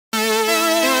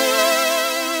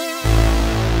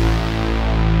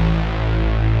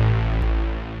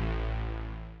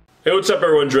Hey, what's up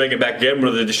everyone? Dragon back again with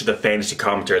another edition of the Fantasy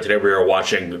Commentary. Today we are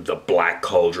watching The Black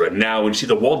Cauldron. Now, when you see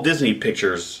the Walt Disney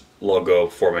Pictures logo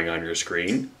forming on your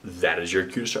screen, that is your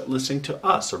cue to start listening to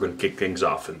us. We're going to kick things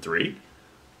off in 3,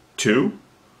 2,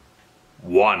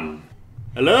 1.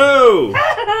 Hello!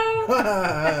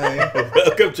 Hi!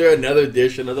 Welcome to another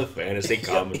edition of the Fantasy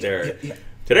Commentary.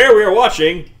 Today we are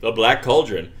watching The Black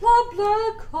Cauldron. The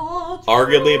Black Cauldron.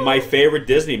 Arguably my favorite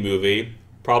Disney movie.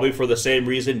 Probably for the same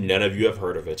reason none of you have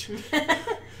heard of it.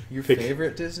 Your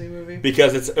favorite Disney movie?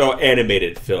 Because it's an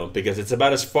animated film. Because it's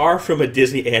about as far from a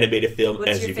Disney animated film What's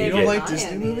as your you can You get. don't favorite like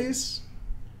Disney non-animated? movies?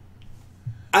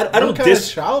 I What don't kind of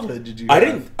childhood did you have? I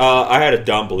didn't. I had a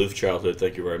Don Bluth childhood.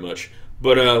 Thank you very much.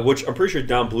 But which I'm pretty sure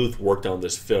Don Bluth worked on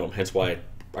this film. Hence why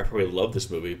I probably love this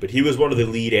movie. But he was one of the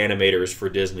lead animators for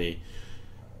Disney.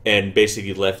 And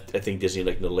basically left, I think, Disney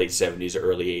like in the late 70s or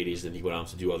early 80s. Then he went on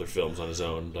to do other films on his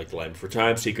own, like The Land Before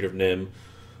Time, Secret of Nim.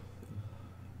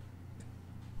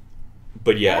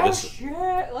 But yeah, Oh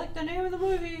shit, like the name of the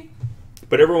movie.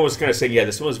 But everyone was kind of saying, yeah,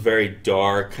 this one was very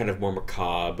dark, kind of more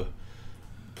macabre.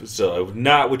 So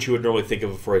not what you would normally think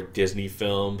of for a Disney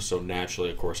film. So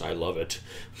naturally, of course, I love it.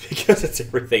 Because it's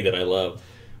everything that I love.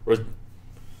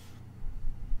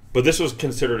 But this was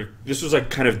like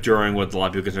kind of during what a lot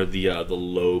of people consider the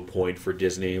low point for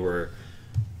Disney, where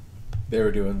They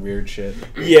were doing weird shit.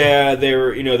 yeah, they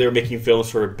were making films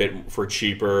for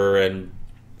cheaper, and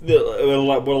what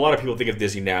a lot of people think of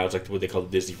Disney now is like what they call the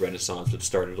Disney Renaissance, which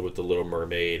started with the Little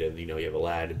Mermaid, and you have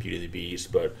Aladdin, Beauty and the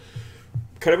Beast, but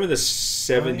kind of in the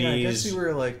 70s. Oh, yeah, I guess you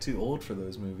were like too old for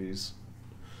those movies.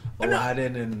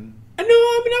 Aladdin and I know,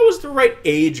 I mean, I was the right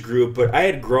age group, but I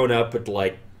had grown up with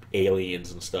like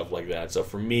Aliens and stuff like that. So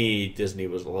for me, Disney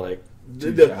was like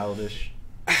too childish.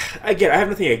 Again, I have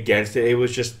nothing against it. It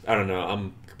was just, I don't know,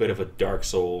 I'm a bit of a dark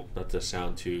soul, not to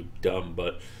sound too dumb,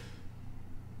 but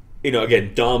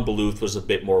again, Don Bluth was a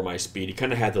bit more my speed. He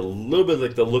kind of had a little bit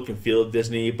like the look and feel of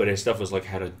Disney, but his stuff was like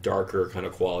had a darker kind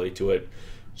of quality to it.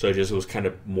 So it was kind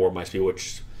of more my speed,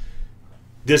 which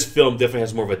this film definitely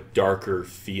has more of a darker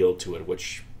feel to it,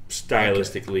 which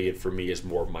stylistically for me is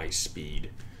more my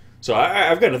speed. So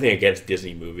I've got nothing against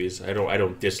Disney movies. I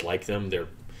don't dislike them. They're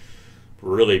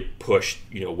really pushed,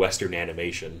 Western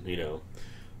animation,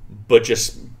 but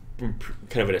just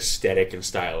kind of an aesthetic and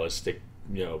stylistic,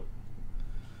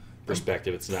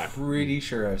 perspective. It's not. Pretty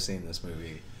sure I've seen this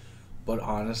movie, but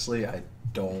honestly, I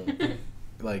don't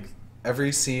like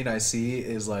every scene I see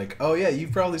is like, oh yeah,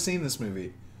 you've probably seen this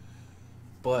movie,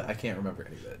 but I can't remember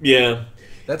any of it. Yeah.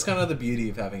 That's kind of the beauty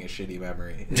of having a shitty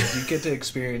memory. Is you get to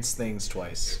experience things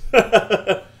twice.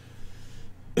 Because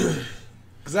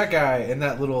that guy and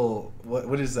that little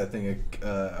what is that thing?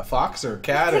 A fox or a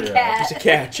cat? It's a or cat. It's a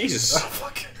cat. Jesus. Oh,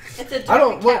 fuck. It's a I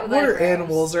don't. cat What with are eyebrows.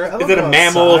 animals? Or Is it a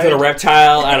mammal? Is it a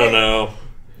reptile? I don't know.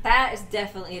 That is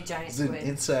definitely a giant Is it an squid.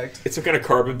 insect? It's some kind of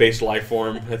carbon-based life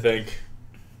form, I think.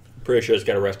 Pretty sure it's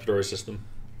got a respiratory system.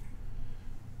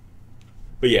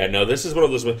 But yeah, no, this is one of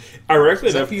those. Ironically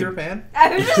Is that enough, Peter Pan?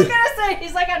 I was just gonna say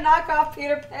he's like a knockoff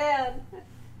Peter Pan.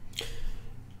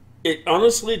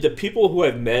 honestly, the people who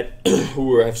I've met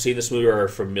who have seen this movie or are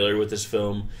familiar with this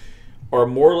film are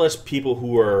more or less people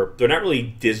they're not really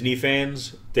Disney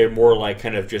fans. They're more like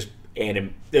kind of just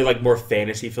they're like more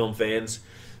fantasy film fans.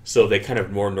 So they kind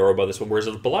of more know about this one. Whereas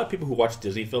a lot of people who watch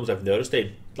Disney films, I've noticed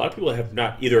a lot of people have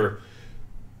not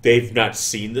they've not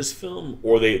seen this film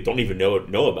or they don't even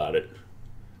know about it.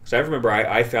 Because I remember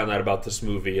I found out about this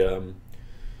movie. I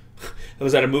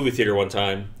was at a movie theater one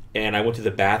time, and I went to the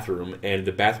bathroom, and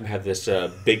the bathroom had this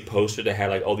big poster that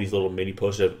had like all these little mini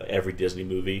posters of every Disney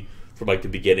movie from like the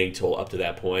beginning till up to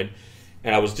that point.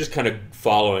 And I was just kind of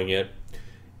following it,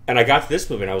 and I got to this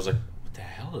movie, and I was like, "What the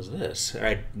hell is this?" And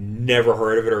I'd never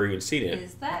heard of it or even seen it.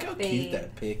 Is that Look how big? cute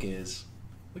that pig is.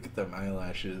 Look at them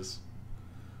eyelashes.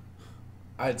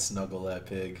 I'd snuggle that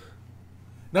pig.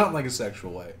 Not in like a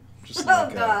sexual way. Just Oh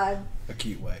like god. a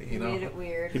cute way, You you know? made it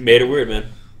weird. He made it weird, man.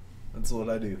 That's what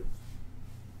I do.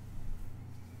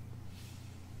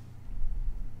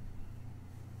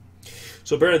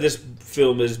 So apparently this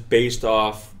film is based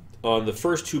off on the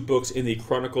first two books in the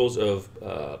Chronicles of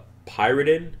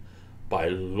Piraten by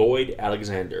Lloyd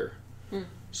Alexander.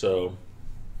 So,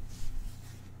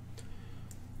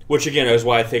 which again is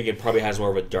why I think it probably has more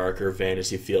of a darker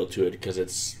fantasy feel to it because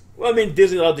it's. Well, I mean, a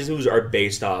lot of Disney movies are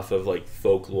based off of like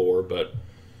folklore, but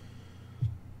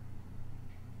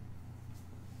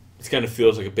it kind of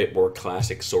feels like a bit more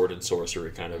classic sword and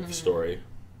sorcery kind of story.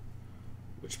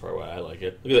 Which is probably why I like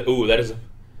it. Look at that. Ooh, that is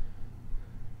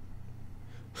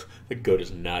the goat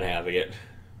is not having it.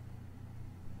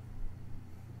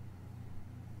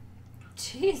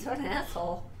 Jeez, what an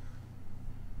asshole.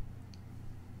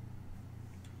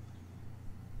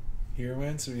 He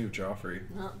reminds me of Joffrey.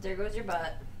 Well, there goes your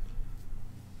butt.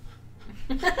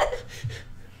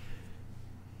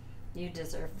 You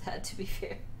deserve that, to be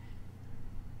fair.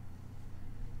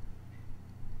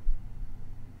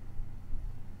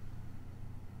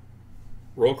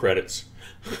 Roll credits.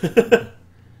 I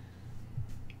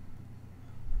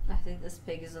think this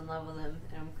pig is in love with him,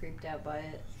 and I'm creeped out by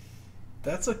it.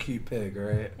 That's a cute pig,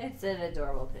 right? It's an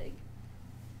adorable pig.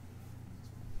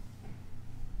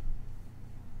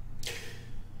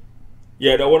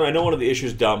 Yeah, I know one of the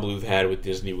issues Don Bluth had with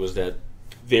Disney was that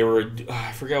they were,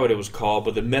 I forgot what it was called,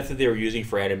 but the method they were using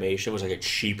for animation was like a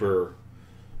cheaper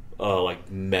like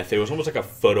method. It was almost like a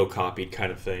photocopied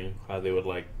kind of thing, how they would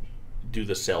like do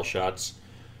the cell shots.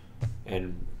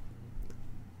 And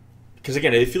because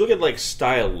again, if you look at like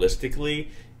stylistically,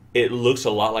 it looks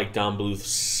a lot like Don Bluth's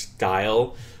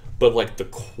style, but like the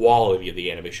quality of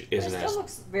the animation isn't It as. still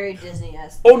looks very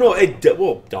Disney-esque. Oh no!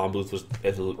 Well, Don Bluth was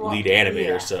the lead animator,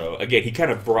 yeah. so again, he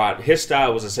kind of brought his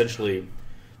style was essentially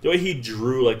the way he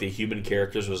drew like the human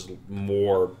characters was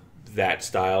more that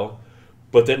style,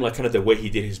 but then like kind of the way he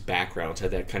did his backgrounds had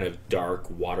that kind of dark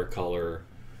watercolor,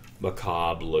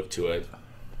 macabre look to it.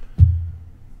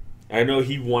 I know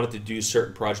he wanted to do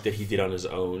certain projects that he did on his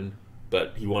own,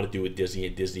 but he wanted to do with Disney,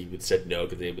 and Disney would said no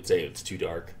because they would say it's too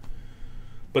dark.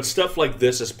 But stuff like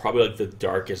this is probably like the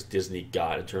darkest Disney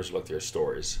got in terms of like their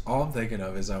stories. All I'm thinking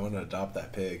of is I want to adopt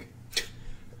that pig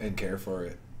and care for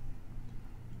it.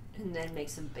 And then make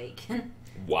some bacon.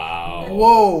 Wow.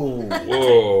 Whoa!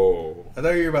 Whoa. I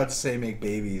thought you were about to say make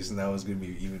babies, and that was going to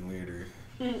be even weirder.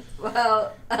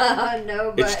 Well,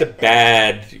 no, but... It's just a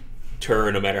bad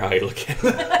turn no matter how you look at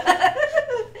it.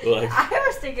 Like, I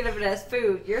was thinking of it as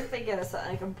food. You're thinking of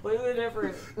something completely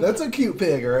different. That's a cute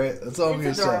pig, alright? That's all I'm going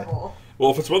It's to say. adorable.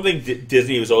 well, if it's one thing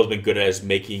Disney has always been good at is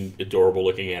making adorable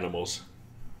looking animals.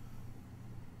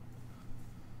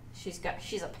 She's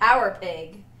a power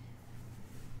pig.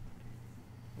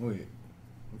 Wait,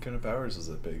 what kind of powers does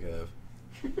that pig have?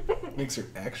 Makes her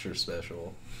extra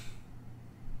special.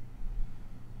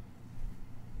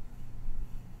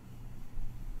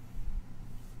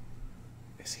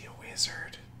 Is he a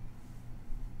wizard?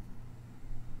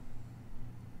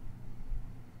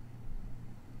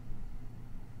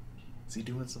 Is he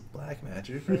doing some black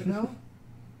magic right now?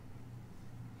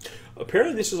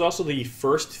 Apparently, this is also the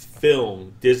first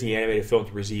film, Disney animated film,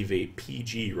 to receive a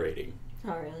PG rating.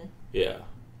 Oh, really? Yeah.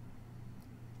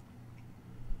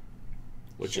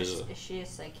 Which Is is she a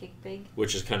psychic pig?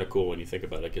 which is kind of cool when you think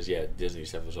about it, because yeah, Disney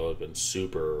stuff has always been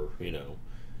super,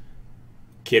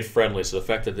 kid friendly. So the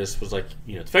fact that this was like,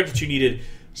 the fact that you needed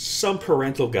some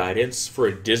parental guidance for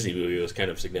a Disney movie was kind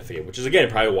of significant. Which is again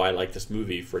probably why I like this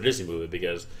movie for a Disney movie,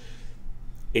 because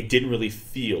it didn't really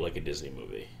feel like a Disney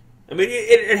movie. I mean,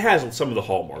 it has some of the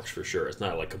hallmarks for sure. It's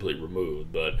not like completely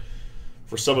removed, but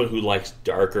for someone who likes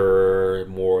darker,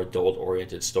 more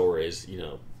adult-oriented stories,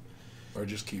 Or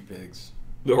just cute pigs.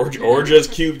 or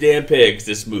just cute damn pigs,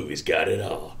 this movie's got it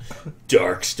all.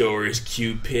 Dark stories,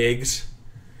 cute pigs.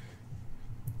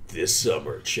 This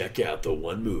summer, check out the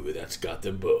one movie that's got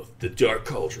them both: The Dark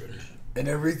Cauldron. And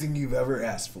everything you've ever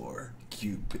asked for.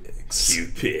 Cute pigs.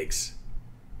 Cute pigs.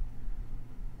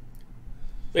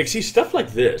 Like, see, stuff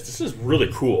like this is really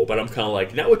cool, but I'm kind of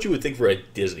like, not what you would think for a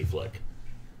Disney flick.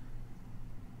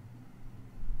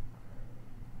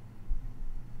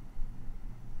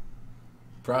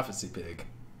 Prophecy pig.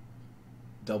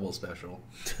 Double special.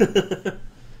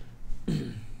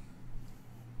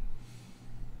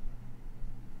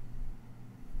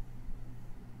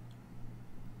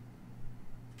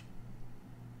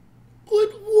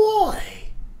 But why?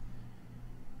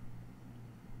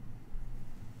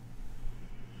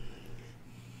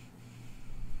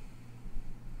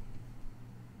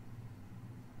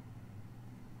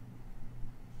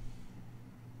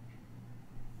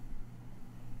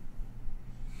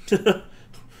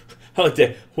 I like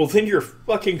that. Well, then you're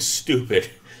fucking stupid.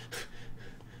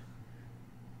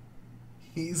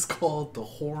 He's called the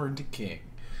Horned King.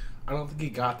 I don't think he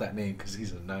got that name because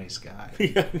he's a nice guy.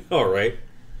 Yeah, all right.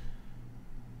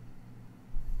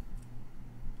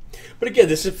 But again,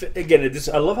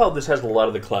 I love how this has a lot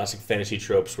of the classic fantasy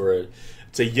tropes where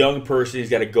it's a young person. He's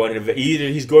got to go on either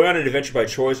he's going on an adventure by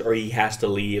choice or he has to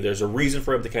leave. There's a reason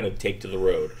for him to kind of take to the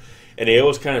road, and they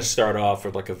always kind of start off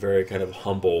with like a very kind of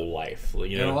humble life.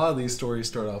 And a lot of these stories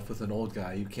start off with an old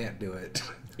guy. You can't do it.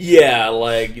 Yeah,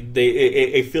 like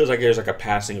it feels like there's like a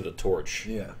passing of the torch.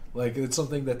 Yeah, like it's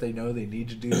something that they know they need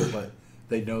to do, but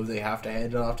they know they have to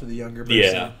hand it off to the younger person.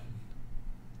 Yeah.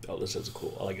 Oh, this is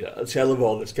cool. I like that. See, I love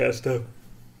all this kind of stuff.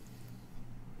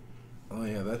 Oh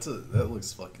yeah, that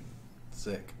looks fucking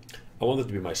sick. I want it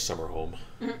to be my summer home.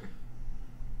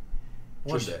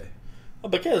 One day. I'm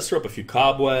like, yeah, let's throw up a few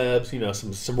cobwebs,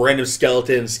 some random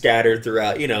skeletons scattered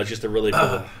throughout, just a really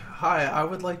cool... Hi, I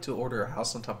would like to order a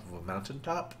house on top of a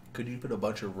mountaintop. Could you put a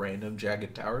bunch of random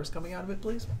jagged towers coming out of it,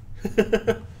 please?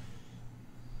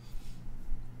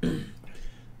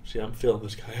 See, I'm feeling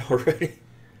this guy already.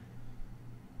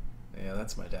 Yeah,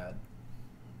 that's my dad.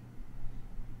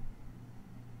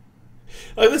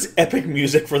 I like this epic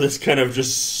music for this kind of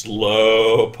just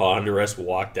slow, ponderous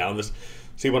walk down this...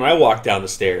 See, when I walk down the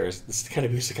stairs, this is the kind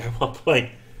of music I want playing.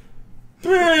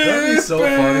 That'd be so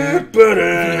funny if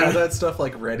you had that stuff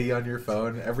like ready on your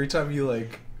phone every time you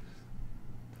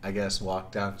I guess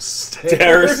walk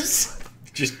downstairs.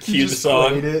 Just cue the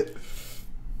song. Played it.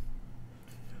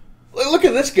 Look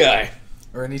at this guy.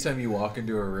 Or anytime you walk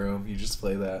into a room, you just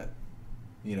play that,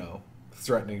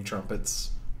 threatening trumpets.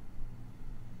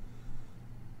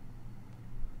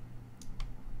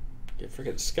 Get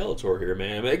freaking Skeletor here,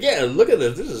 man. Again, look at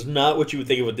this. This is not what you would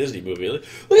think of a Disney movie. Look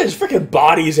at these freaking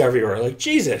bodies everywhere. Like,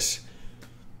 Jesus.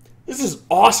 This is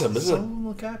awesome. Some of them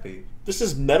look happy. This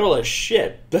is metal as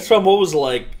shit. That's why I'm always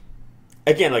like...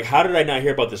 Again, how did I not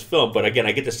hear about this film? But again,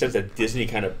 I get the sense that Disney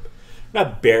kind of...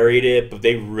 Not buried it, but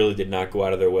they really did not go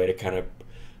out of their way to kind of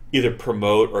either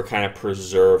promote or kind of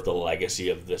preserve the legacy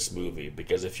of this movie.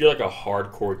 Because if you're like a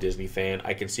hardcore Disney fan,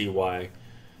 I can see why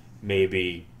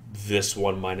maybe... this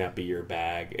one might not be your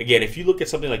bag. Again, if you look at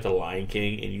something like The Lion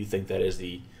King and you think that is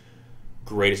the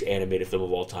greatest animated film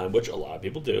of all time, which a lot of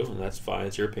people do, and that's fine,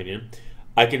 it's your opinion,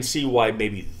 I can see why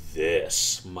maybe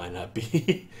this might not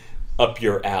be up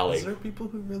your alley. Is there people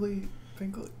who really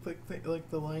think like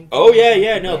The Lion King? Oh,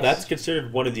 yeah, no, that's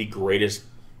considered one of the greatest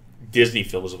Disney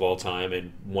films of all time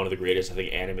and one of the greatest, I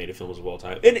think, animated films of all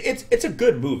time. And it's a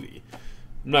good movie.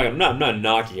 I'm not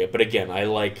knocking it, but again,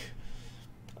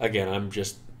 I'm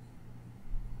just...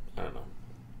 I don't know.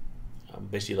 I'm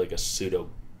basically like a pseudo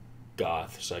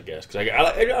goth, so I guess because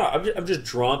I'm just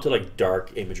drawn to like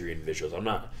dark imagery and visuals.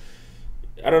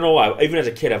 I don't know why. Even as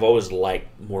a kid, I've always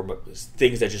liked more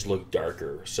things that just look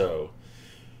darker. So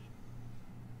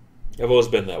I've always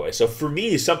been that way. So for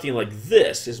me, something like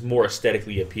this is more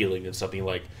aesthetically appealing than something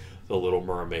like The Little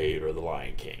Mermaid or The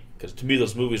Lion King. Because to me,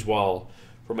 those movies, while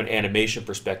from an animation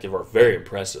perspective, are very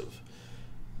impressive.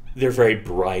 They're very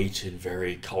bright and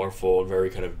very colorful and very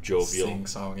kind of jovial.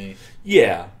 Sing-songy.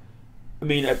 Yeah. I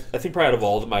mean, I think probably out of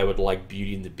all of them, I would like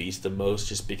Beauty and the Beast the most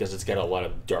just because it's got a lot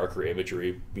of darker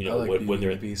imagery. I like Beauty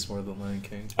and the Beast more than Lion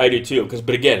King. I do too,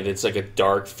 but again, it's like a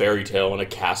dark fairy tale in a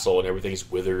castle and everything's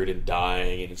withered and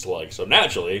dying and it's like, so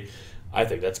naturally, I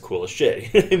think that's cool as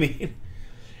shit. I mean...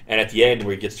 And at the end,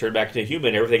 where he gets turned back into a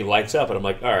human, everything lights up, and I'm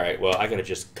like, all right, well, I gotta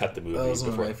just cut the movie. That was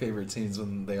one of my favorite scenes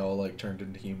when they all turned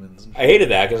into humans. I hated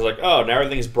that because like, oh, now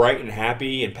everything's bright and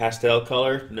happy and pastel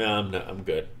color. No, I'm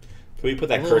good. Can we put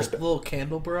that curse back? Little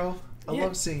candle, bro. I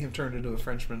love seeing him turn into a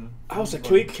Frenchman. I was like,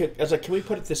 can we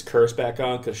put this curse back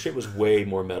on? Because shit was way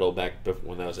more metal back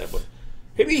before when that was that one.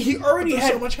 He already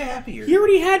had so much happier. He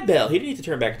already had Belle. He didn't need to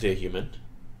turn back into a human.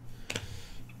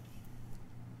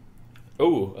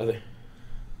 Oh,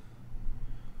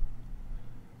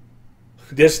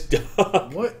 this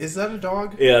dog. What? Is that a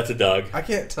dog? Yeah, it's a dog. I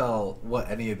can't tell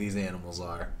what any of these animals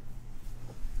are.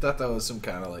 Thought that was some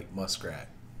kind of muskrat.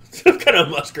 Some kind of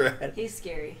muskrat. He's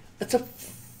scary. That's a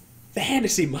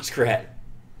fantasy muskrat.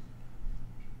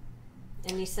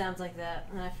 And he sounds like that.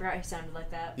 And I forgot he sounded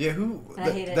like that. Yeah,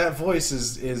 I hate it. That voice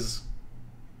is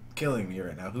killing me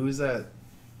right now. Who is that?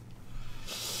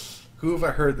 Who have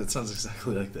I heard that sounds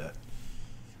exactly like that?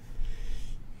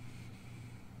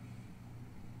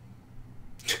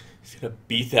 Gonna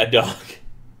beat that dog.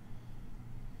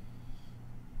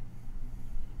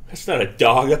 That's not a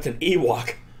dog, that's an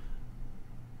Ewok.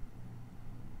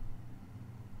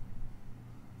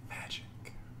 Magic.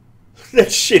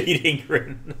 That shit-eating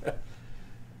grin.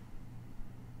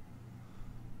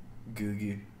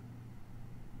 Googie.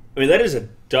 I mean, that is a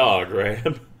dog, right?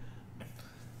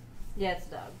 Yeah, it's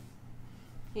a dog.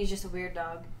 He's just a weird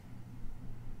dog.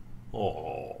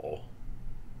 Oh.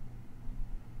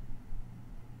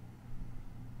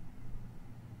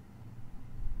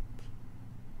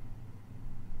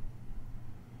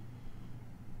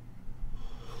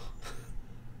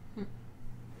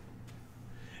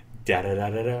 Da da da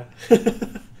da da.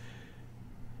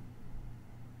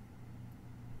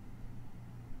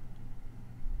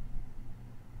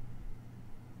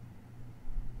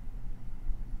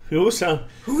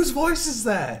 Whose voice is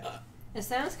that? It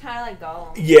sounds kind of like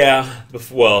Gollum. Yeah.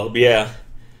 Well, yeah.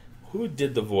 Who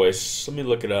did the voice? Let me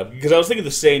look it up because I was thinking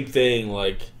the same thing.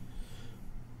 Like,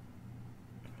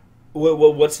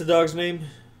 what's the dog's name?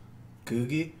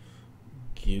 Googie.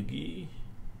 Googie.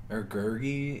 Or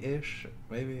Gurgi-ish,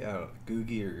 maybe? I don't know.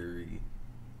 Googie or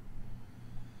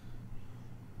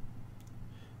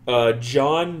Gurgi?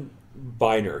 John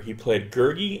Biner. He played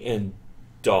Gurgi and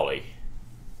Dolly.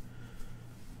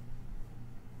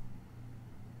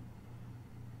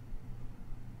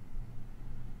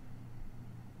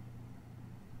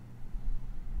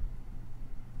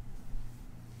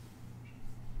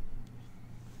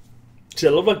 See, I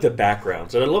love like the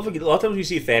backgrounds, and I love like, a lot of times when you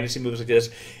see fantasy movies like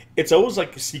this, it's always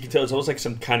like you can tell it's always like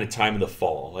some kind of time in the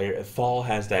fall. Like fall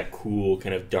has that cool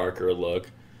kind of darker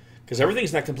look because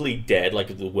everything's not completely dead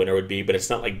like the winter would be, but it's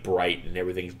not like bright and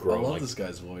everything's growing. I love like... this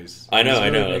guy's voice. I know,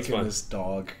 He's really I know. Making this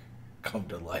dog come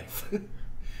to life.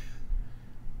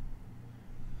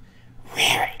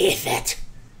 Where is it?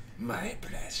 My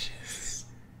precious.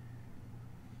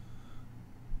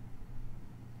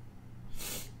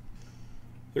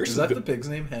 Is that the pig's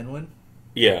name, Henwin?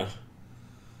 Yeah.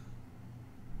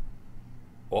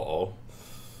 Uh-oh.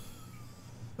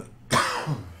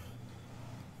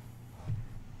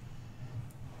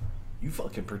 You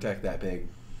fucking protect that pig.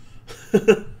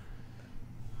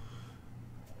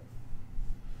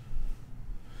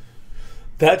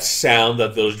 That sound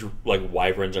that those like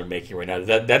wyverns are making right now,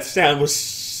 that sound was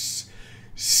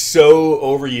so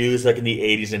overused like in the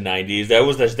 80s and 90s.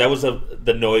 That was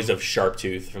the noise of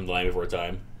Sharptooth from The Land Before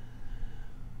Time.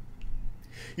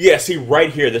 Yeah, see right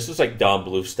here, this is like Don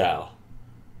Bluth style.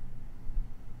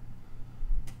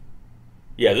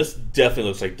 Yeah, this definitely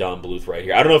looks like Don Bluth right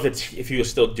here. I don't know if he was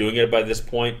still doing it by this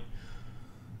point.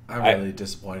 I'm really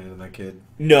disappointed in that kid.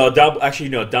 No, Don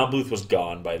Bluth was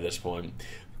gone by this point.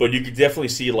 But you could definitely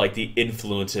see like the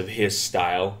influence of his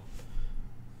style.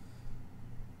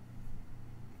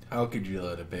 How could you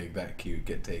let a pig that cute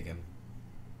get taken?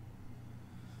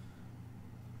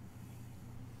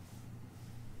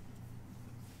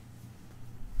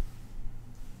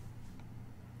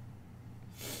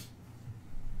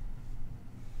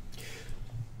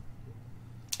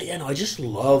 Yeah, no, I just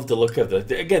love the look of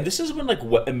the. Again, this is when like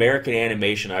what American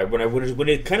animation. When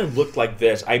it kind of looked like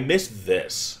this, I missed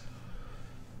this,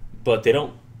 but they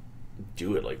don't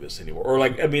do it like this anymore. Or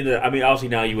like I mean, obviously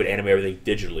now you would animate everything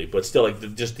digitally, but still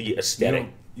like just the aesthetic.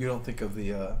 You don't think of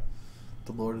the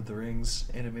Lord of the Rings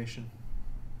animation?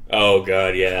 Oh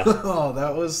god, yeah. Oh,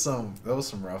 that was some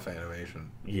rough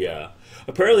animation. Yeah.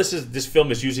 Apparently, this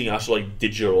film is using also like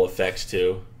digital effects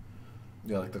too.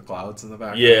 Yeah, like the clouds in the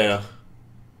background. Yeah.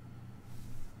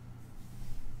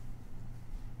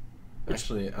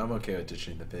 Actually, I'm okay with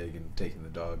ditching the pig and taking the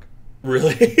dog.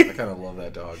 Really? I kind of love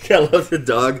that dog. I love the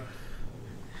dog.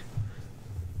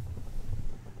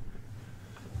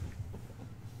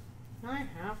 I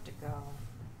have to go.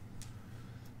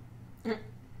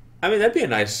 I mean, that'd be a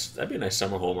nice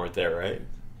summer home right there, right?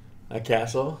 A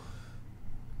castle.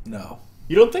 No.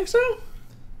 You don't think so?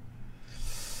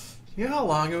 You know how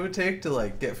long it would take to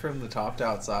like get from the top to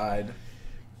outside?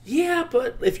 Yeah,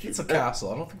 but if It's a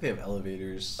castle. I don't think they have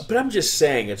elevators. But I'm just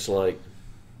saying, it's like.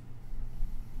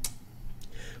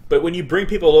 But when you bring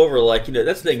people over, like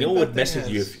that's the thing. No one would mess with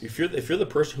you if you're the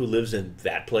person who lives in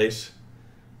that place.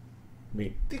 I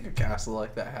mean, I think a castle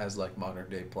like that has like modern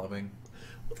day plumbing.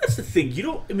 Well, that's the thing. You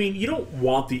don't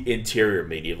want the interior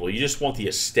medieval. You just want the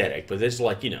aesthetic. But there's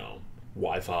like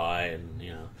Wi-Fi and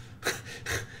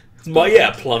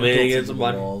plumbing and some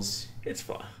walls. It's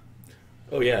fun.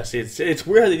 Oh yeah, see, it's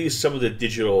weird how they use some of the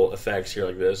digital effects here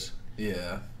like this.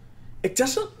 Yeah. It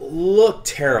doesn't look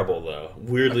terrible though.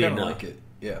 Weirdly enough, I like it.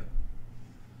 Yeah.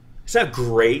 It's not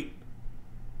great,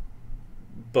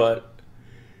 but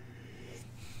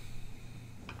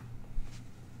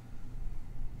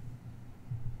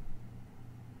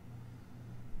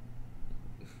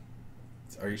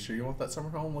are you sure you want that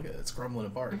summer home? Look at it, it's crumbling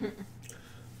apart.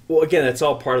 well, again, that's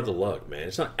all part of the look, man.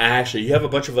 It's not actually. You have a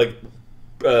bunch of like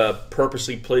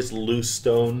purposely placed loose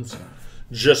stones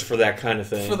just for that kind of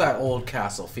thing. For that old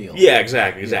castle feel. Yeah,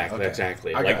 exactly.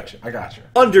 I got you.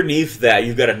 Underneath that,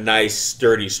 you've got a nice,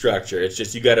 sturdy structure. It's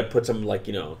just you got to put some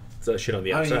some shit on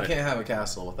the outside. I mean, you can't have a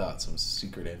castle without some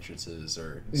secret entrances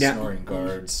or snoring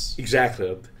guards.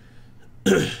 Exactly.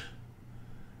 I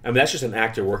mean, that's just an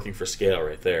actor working for scale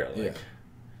right there. Like, yeah.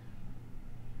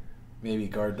 Maybe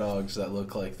guard dogs that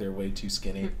look like they're way too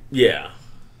skinny. Yeah.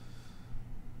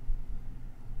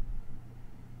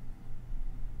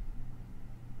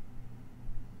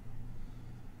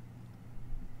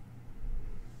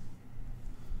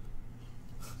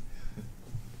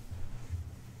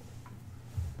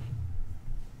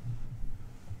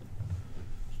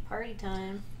 Party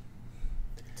time.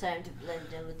 Time to blend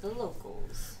in with the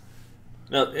locals.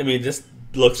 No, I mean, this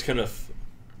looks kind of...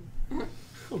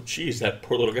 Oh, jeez, that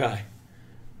poor little guy.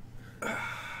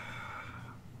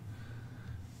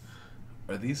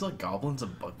 Are these like goblins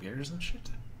and bugbears and shit?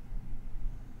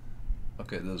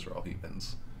 Okay, those are all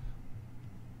humans.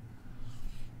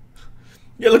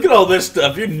 Yeah, look at all this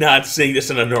stuff. You're not seeing this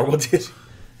in a normal Disney.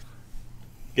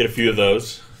 Get a few of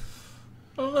those.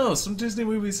 I don't know. Some Disney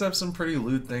movies have some pretty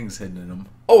lewd things hidden in them.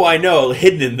 Oh, I know,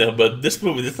 hidden in them, but this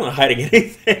movie, it's not hiding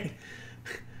anything.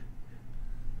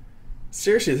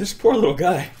 Seriously, this poor little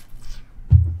guy.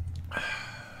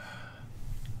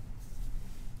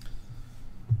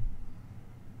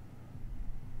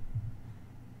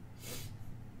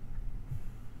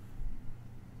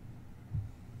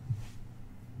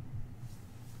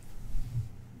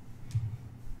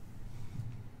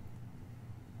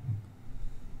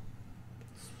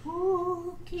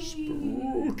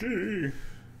 Spooky.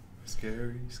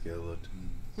 Scary skeletons.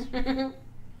 I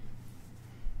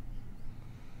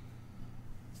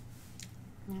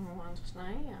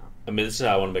mean, this is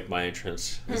how I want to make my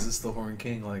entrance. Is this the Horn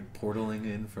King, like, portaling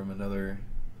in from another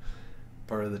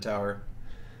part of the tower?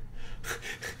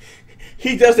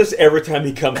 He does this every time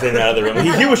he comes in and out of the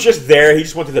room. He was just there. He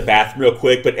just went to the bathroom real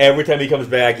quick, but every time he comes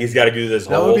back, he's got to do this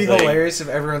whole thing. That would be hilarious if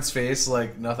everyone's face,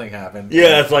 like, nothing happened.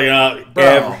 Yeah, it's like,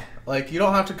 bro, like, you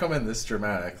don't have to come in this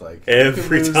dramatic. Like, every you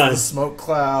could lose time. the smoke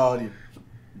cloud.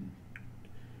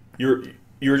 You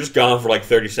were just gone for like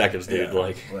 30 seconds, dude. Yeah,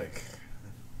 like,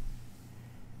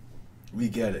 we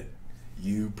get it.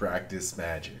 You practice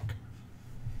magic.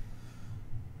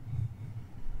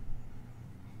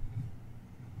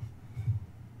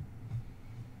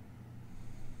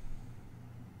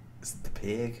 Is it the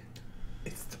pig?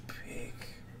 It's the pig.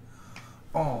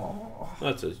 Oh.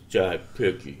 That's a giant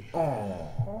piggy.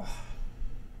 Oh.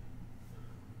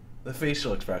 The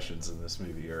facial expressions in this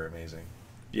movie are amazing.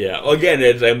 Yeah, again,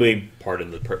 I mean,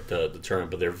 pardon the term,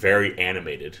 but they're very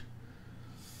animated.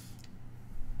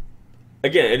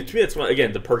 Again, and to me, that's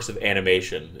again the perks of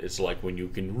animation. It's like when you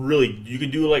can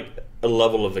do like a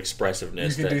level of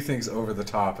expressiveness. You can do things over the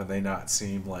top and they not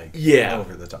seem like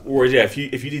over the top. Whereas, if you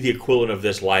did the equivalent of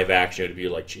this live action, it'd be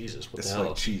like, Jesus, what the hell? It's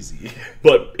like cheesy.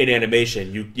 But in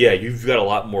animation, you've got a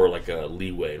lot more like a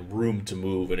leeway and room to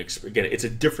move, and again, it's a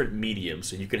different medium,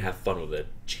 so you can have fun with it.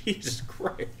 Jesus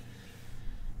Christ.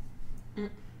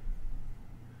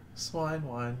 Swine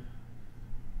wine.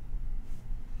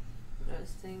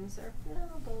 Those things are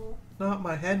flammable. Not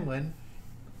my hen win.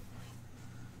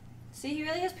 See, he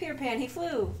really is Peter Pan. He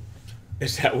flew.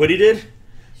 Is that what he did?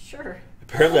 Sure.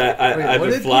 Apparently, I've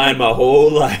been flying my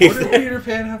whole life. What did Peter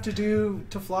Pan have to do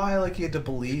to fly? Like, he had to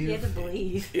believe? He had to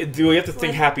believe. Do we have to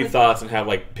think happy thoughts and have,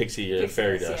 like, pixie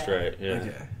fairy dust, yeah. right? Yeah.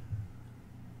 Okay.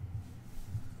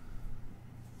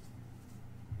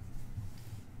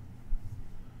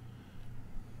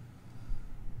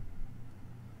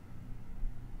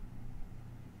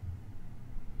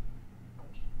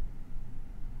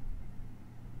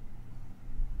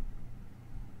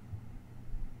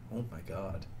 Oh my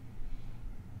god.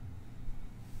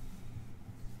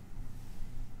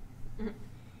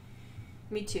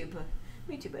 Me too,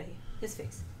 buddy. His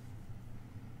face.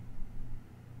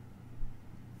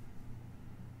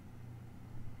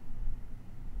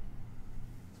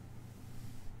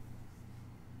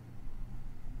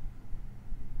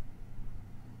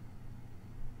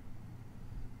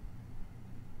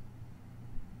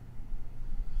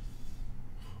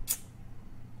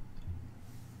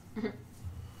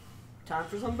 Time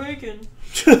for some bacon.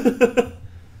 You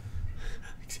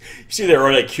see, they're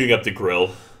already queuing up the grill.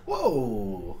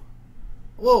 Whoa.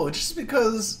 Whoa, just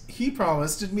because he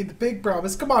promised didn't mean the pig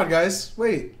promised. Come on, guys.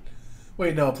 Wait.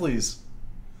 Wait, no, please.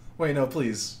 Wait, no,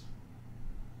 please.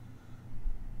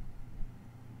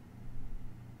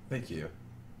 Thank you.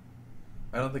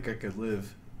 I don't think I could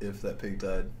live if that pig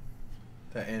died.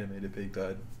 That animated pig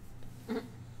died.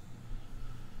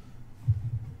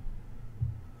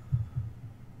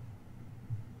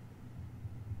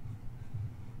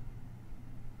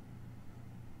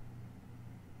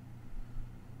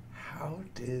 How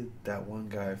did that one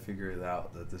guy figure it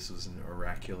out that this was an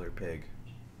oracular pig?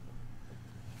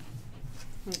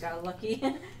 He got lucky.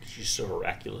 She's so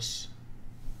miraculous.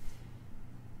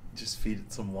 Just feed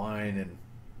it some wine and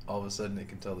all of a sudden it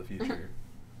can tell the future.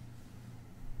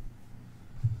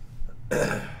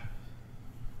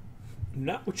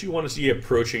 Not what you want to see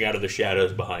approaching out of the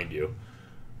shadows behind you.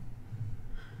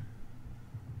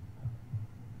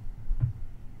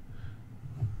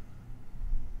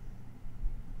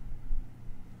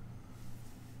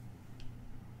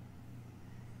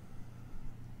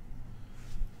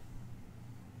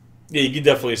 Yeah, you can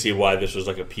definitely see why this was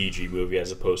like a PG movie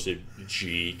as opposed to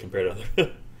G compared to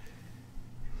other.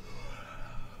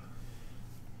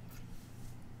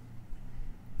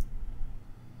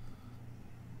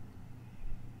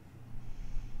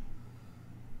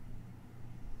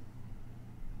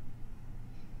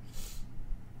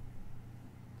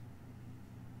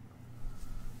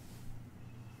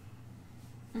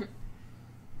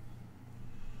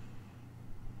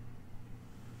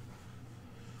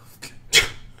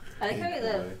 I like Big how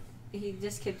boy. he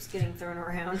just keeps getting thrown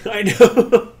around. I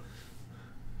know.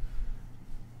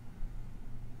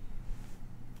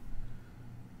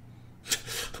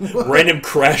 Random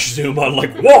crash zoom on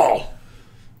like wall.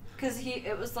 Because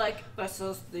it was like, this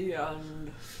is the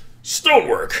end.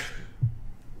 Stonework.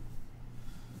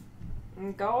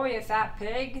 Go, you fat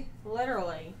pig.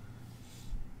 Literally.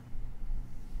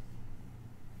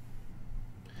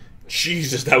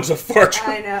 Jesus, that was a fart.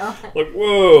 I know. Like,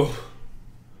 whoa.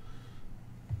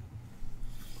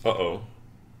 Uh-oh.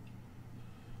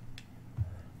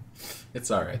 It's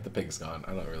alright, the pig's gone.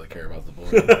 I don't really care about the boy.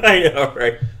 I know,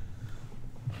 right?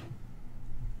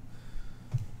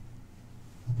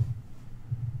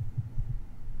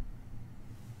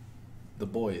 The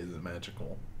boy isn't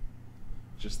magical.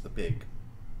 Just the pig.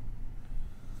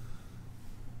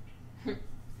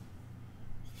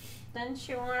 Didn't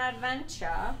you want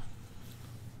adventure?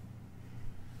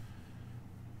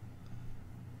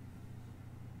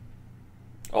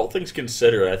 All things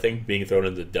considered, I think being thrown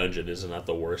in the dungeon is not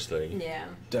the worst thing. Yeah.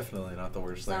 Definitely not the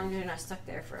worst As long thing. as you're not stuck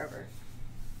there forever.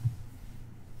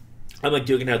 I'm like,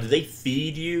 Dugan, now, do they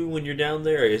feed you when you're down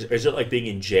there? Is it like being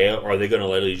in jail, or are they going to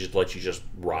literally just let you just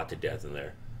rot to death in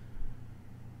there?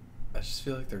 I just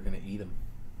feel like they're gonna eat him.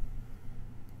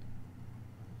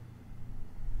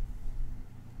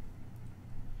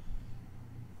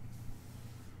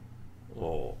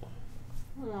 Oh.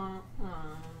 Wah, wah.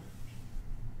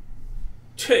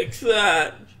 Take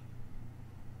that!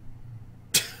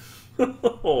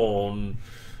 Oh,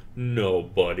 no,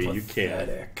 buddy, you can't.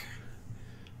 Pathetic.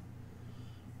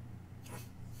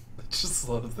 I just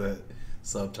love that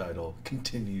subtitle.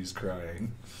 Continues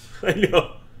crying. I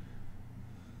know.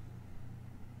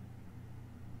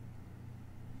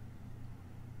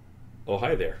 Oh,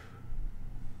 hi there.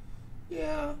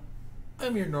 Yeah,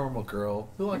 I'm your normal girl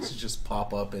who likes to just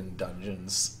pop up in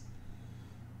dungeons.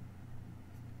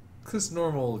 Because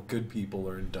normal good people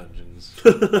are in dungeons.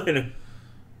 I know.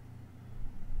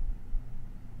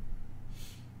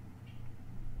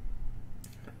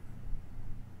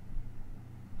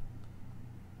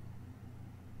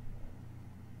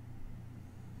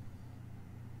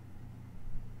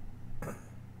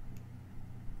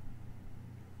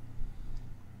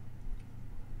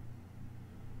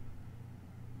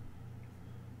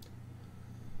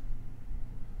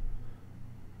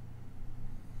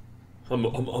 I'm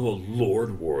a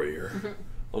lord warrior.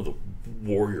 I'm the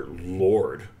warrior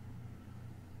lord.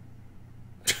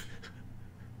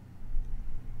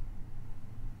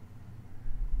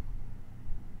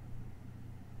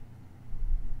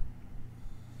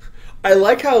 I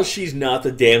like how she's not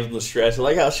the damsel in distress. I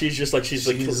like how she's just like she's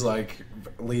like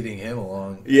leading him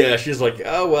along. yeah, she's like,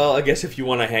 oh well, I guess if you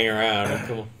want to hang around,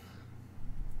 come on.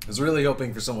 I was really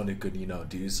hoping for someone who could,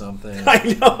 do something.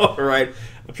 I know, right?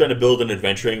 I'm trying to build an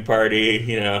adventuring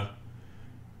party, I've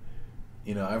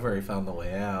already found the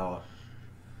way out.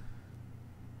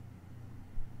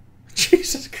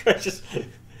 Jesus Christ, just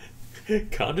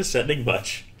condescending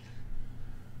much.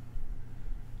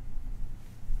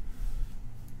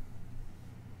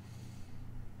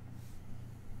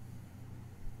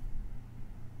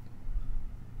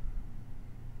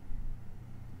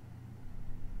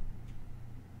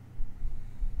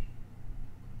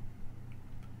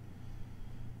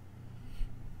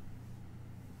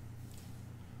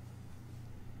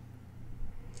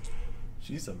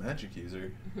 She's a magic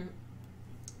user.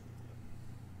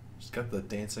 She's got the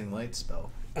dancing light spell.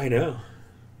 I know.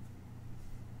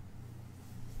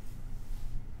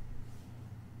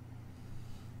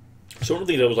 So one of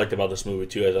the things I always liked about this movie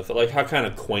too is I feel like how kind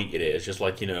of quaint it is. Just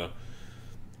like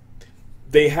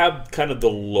they have kind of the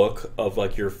look of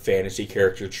like your fantasy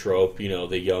character trope.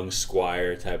 The young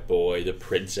squire type boy, the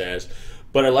princess.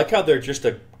 But I like how they're just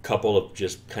a couple of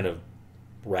just kind of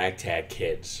ragtag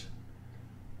kids.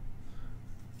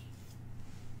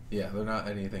 Yeah, they're not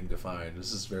anything defined.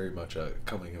 This is very much a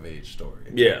coming of age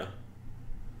story. Yeah.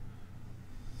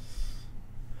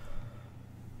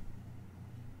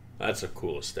 That's a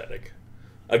cool aesthetic.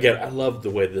 Again, I love the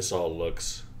way this all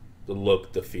looks. The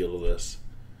look, the feel of this.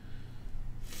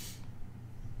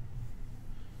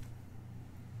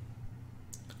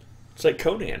 It's like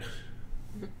Conan.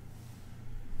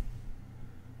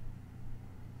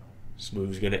 This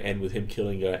movie's going to end with him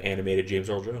killing animated James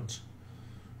Earl Jones.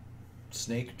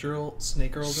 Snake Earl Jones?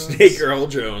 Snake Earl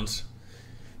Jones.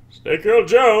 Snake Earl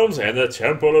Jones and the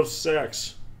Temple of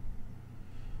Sex.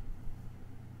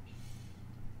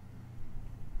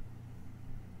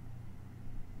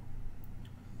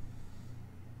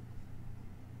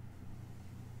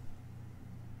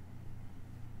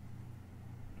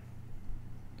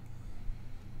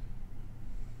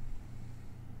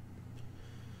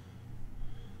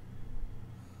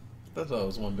 I thought it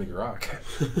was one big rock.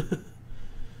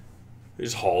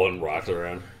 Just hauling rocks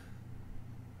around.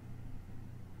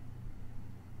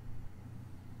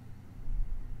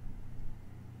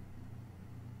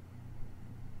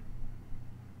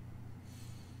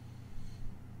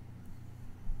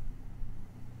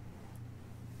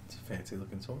 It's a fancy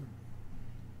looking sword.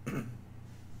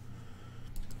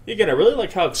 Again, I really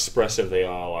like how expressive they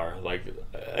all are. Like,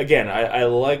 again, I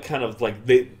like kind of like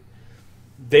they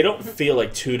don't feel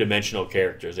like two-dimensional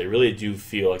characters. They really do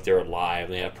feel like they're alive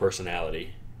and they have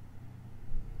personality.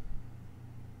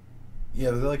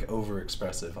 Yeah, they're like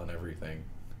over-expressive on everything.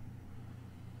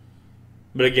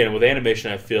 But again, with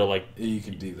animation, I feel like You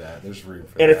can do that. There's room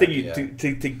for and that. I think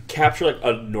you to capture like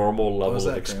a normal level Was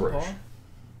of that expression.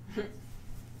 Grandpa?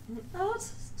 Oh, it's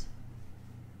just...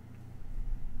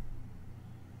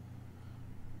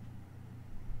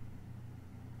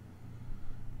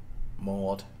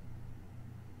 Maud.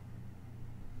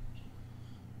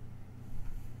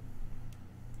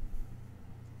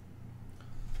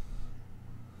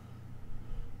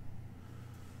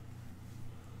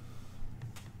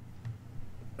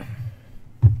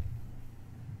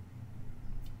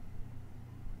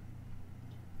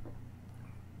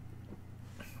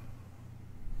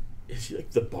 Is he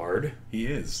like the bard? He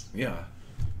is, yeah.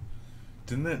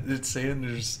 Didn't it say in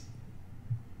his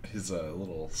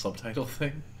little subtitle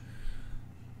thing?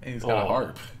 And he's got a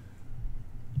harp.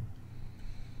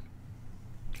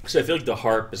 So I feel like the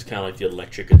harp is kind of like the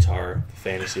electric guitar of the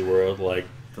fantasy world, like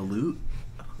The lute?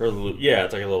 or the lute. Yeah,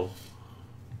 it's like a little.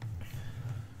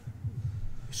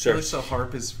 I Sure. feel like the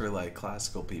harp is for like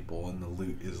classical people, and the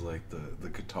lute is like the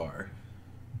guitar.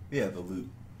 Yeah, the lute.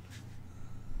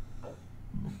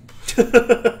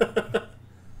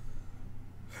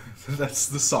 That's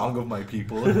the song of my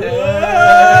people. There's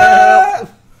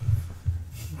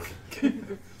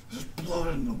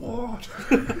blood in the water.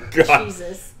 God,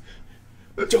 Jesus.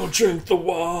 don't drink the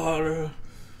water.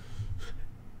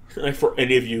 Like for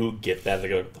any of you who get that, they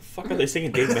go, "What the fuck are they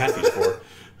singing Dave Matthews for?"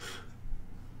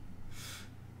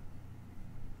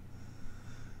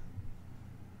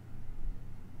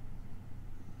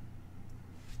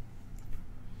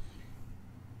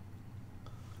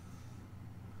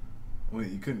 Wait,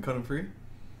 you couldn't cut him free?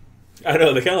 I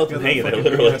know they kind of left Got him that hanging there, fucking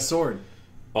literally. big-ass sword.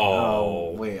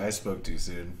 Oh, Wait, I spoke too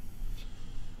soon.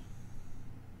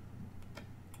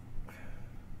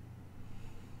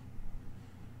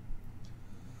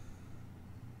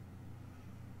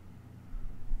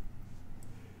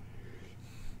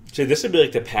 see, this would be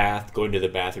like the path going to the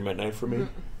bathroom at night for me.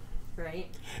 Right?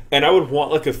 And I would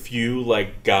want like a few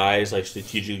like guys like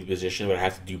strategically positioned that I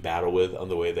have to do battle with on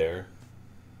the way there.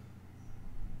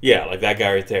 Yeah, like that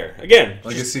guy right there. Again,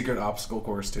 Like just, a secret obstacle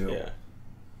course too. yeah,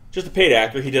 just a paid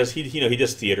actor. He does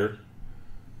theater.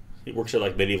 He works at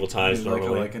like medieval times Like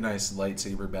normally. a nice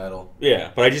lightsaber battle.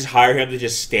 Yeah, but I just hire him to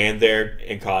just stand there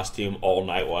in costume all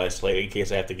night while I slay in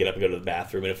case I have to get up and go to the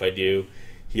bathroom. And if I do,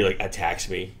 he like attacks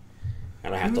me,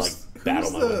 and I have to like battle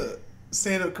who's my way. the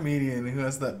stand-up comedian who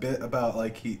has that bit about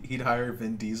like he'd hire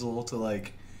Vin Diesel to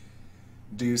like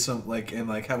do some like and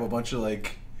like have a bunch of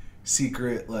like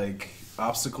secret like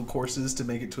obstacle courses to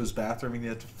make it to his bathroom, and you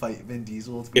have to fight Vin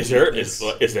Diesel. To Is there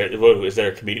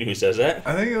a comedian who says that?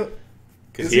 I think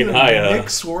Because is he it and I, Nick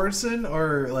Swartzen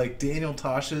or like Daniel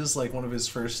Tosh's like one of his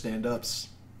first stand-ups.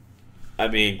 I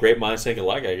mean, great minds think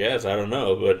alike, I guess. I don't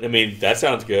know, but I mean, that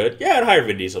sounds good. Yeah, I'd hire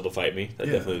Vin Diesel to fight me. I'd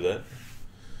Yeah. definitely do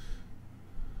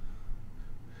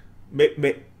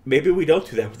that. Maybe we don't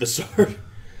do that with the sword.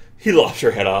 He lops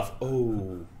her head off.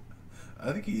 Oh,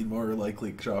 I think he'd more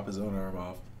likely chop his own arm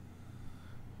off.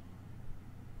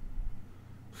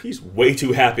 he's way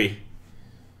too happy.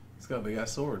 He's got a big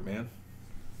ass sword, man.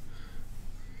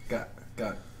 Got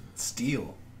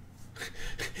steel.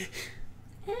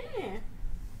 Eh.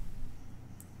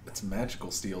 It's magical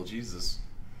steel, Jesus.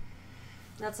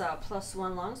 That's a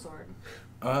 +1 longsword.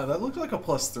 That looked like a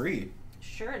 +3.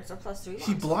 Sure, it's a +3 He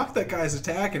longsword. blocked that guy's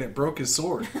attack and it broke his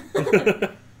sword.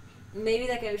 Maybe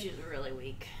that guy was just really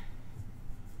weak.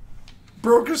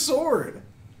 Broke his sword.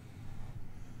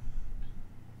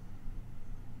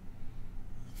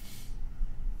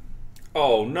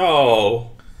 Oh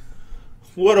no!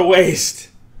 What a waste.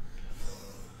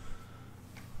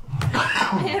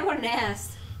 Man, what an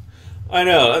ass. I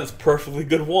know, that's perfectly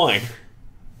good wine.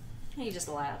 He just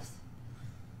laughs.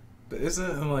 But isn't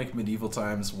it in like medieval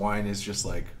times wine is just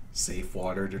like safe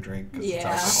water to drink? 'Cause it's Yeah.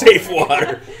 alcohol? Safe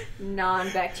water.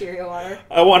 Non-bacterial water.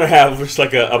 I want to have just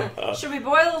like a Should we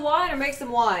boil the wine or make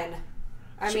some wine?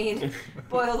 I mean,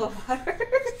 boil the water.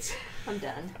 I'm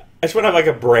done. I just want to have like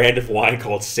a brand of wine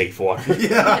called Safe Water.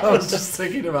 Yeah, I was just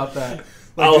thinking about that.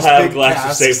 Like I'll just have a big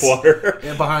glass of safe casks water.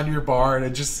 and behind your bar, and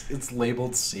it's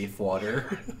labeled safe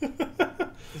water.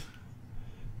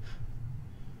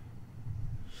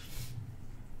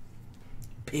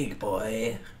 Big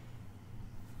boy.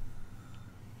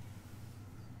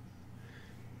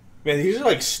 Man, these are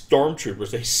like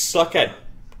stormtroopers. They suck at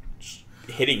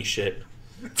hitting shit.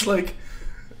 It's like,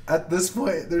 at this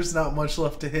point, there's not much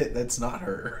left to hit that's not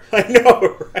her. I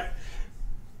know, right?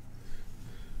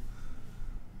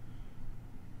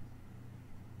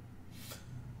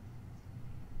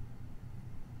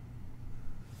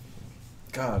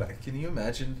 God, can you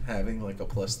imagine having like a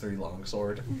 +3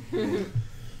 longsword in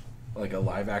like a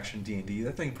live action D&D?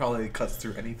 That thing probably cuts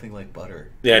through anything like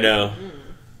butter. Yeah, I know.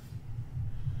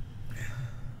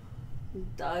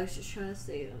 Dog's just trying to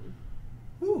save him.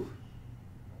 Whew.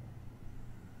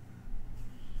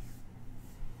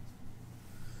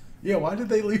 Yeah, why did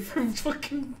they leave him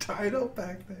fucking tied up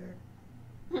back there?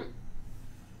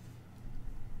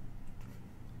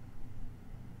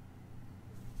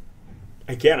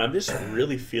 Again, I'm just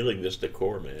really feeling this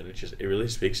decor, man. It really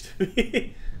speaks to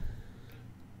me.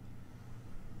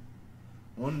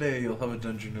 One day you'll have a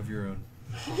dungeon of your own.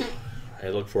 I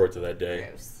look forward to that day.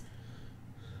 Gross.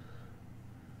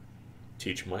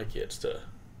 Teach my kids to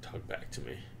talk back to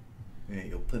me. Yeah,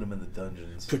 you'll put them in the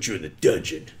dungeons. Put you in the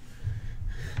dungeon.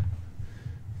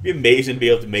 It'd be amazing to be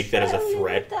able to make that as a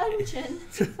threat. Dungeon.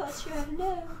 Plus you have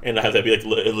no. And have that be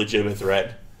like a legitimate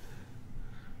threat.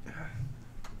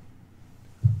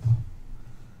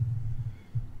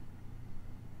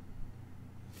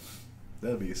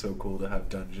 That'd be so cool to have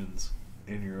dungeons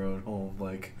in your own home.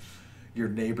 Like, your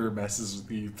neighbor messes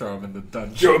with you, throw him in the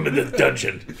dungeon. Throw him in the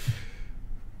dungeon.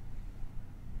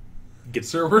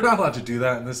 Sir, we're not allowed to do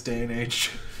that in this day and age.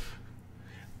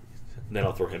 And then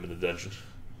I'll throw him in the dungeon.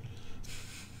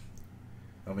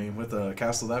 I mean, with a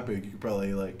castle that big, you could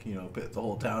probably, like, you know, put the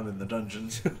whole town in the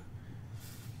dungeons.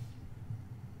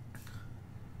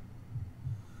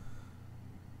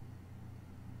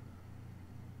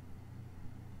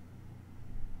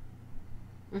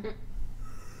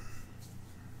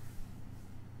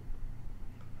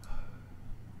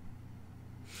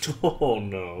 Oh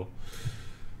no.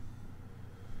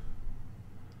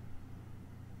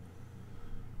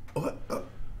 What?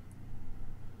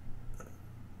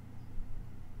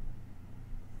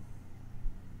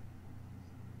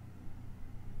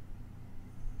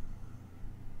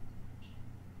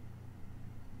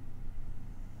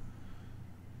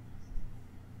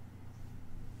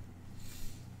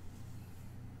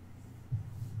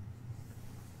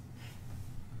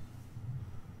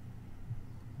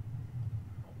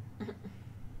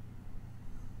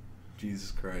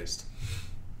 Jesus Christ.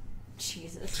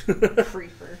 Jesus.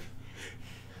 Creeper.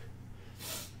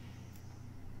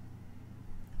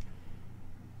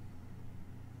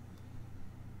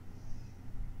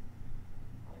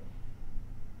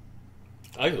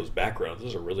 I like those backgrounds.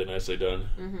 Those are really nicely done.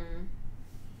 Mm-hmm.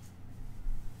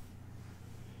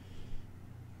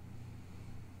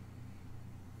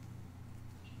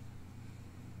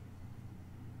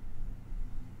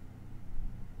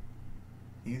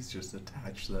 He's just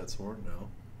attached to that sword now.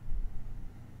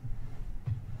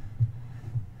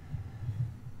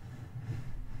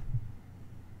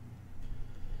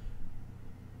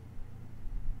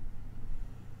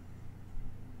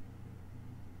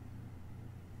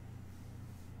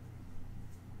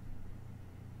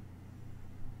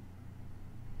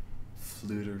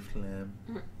 Fluter flam.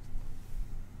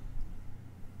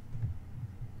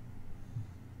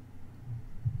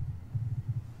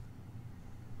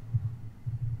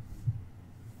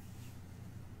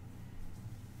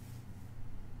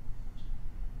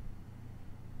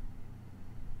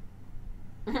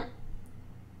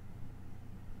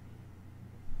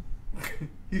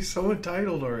 He's so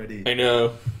entitled already. I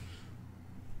know.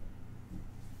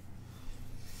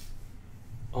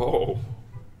 Oh.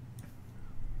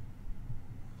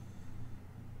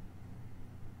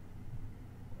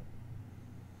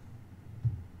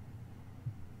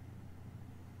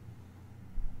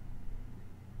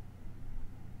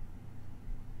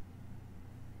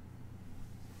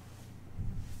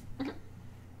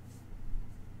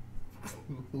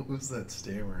 What was that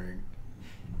stammering?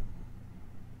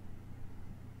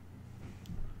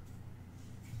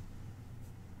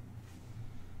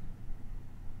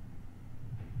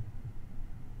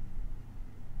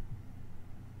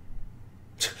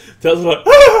 That was like,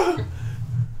 ah!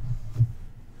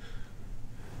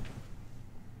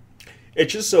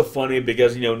 It's just so funny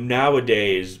because, you know,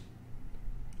 nowadays,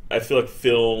 I feel like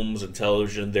films and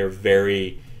television, they're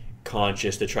very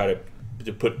conscious to try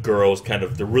to put girls kind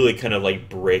of, to really kind of like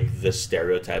break the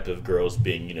stereotype of girls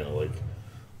being, you know, like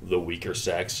the weaker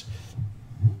sex.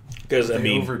 Because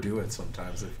they overdo it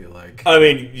sometimes. I feel like. I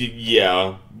mean,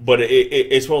 yeah, but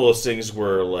it's one of those things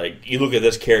where like you look at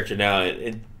this character now,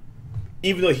 and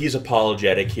even though he's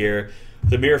apologetic here,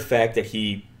 the mere fact that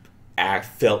he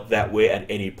felt that way at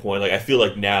any point, like I feel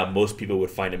like now most people would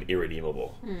find him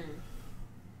irredeemable.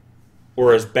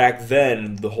 Whereas back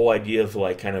then, the whole idea of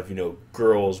like kind of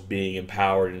girls being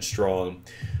empowered and strong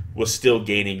was still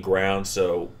gaining ground.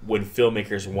 So when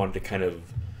filmmakers wanted to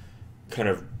kind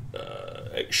of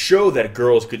show that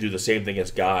girls could do the same thing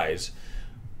as guys,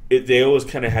 they always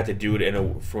kind of had to do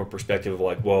it from a perspective of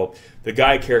like, well, the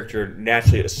guy character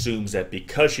naturally assumes that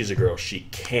because she's a girl, she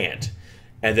can't.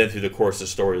 And then through the course of the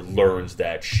story learns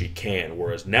that she can.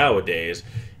 Whereas nowadays,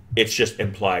 it's just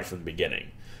implied from the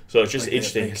beginning. So it's just like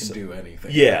interesting. They can do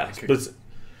anything. Yeah.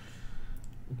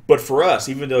 But for us,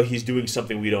 even though he's doing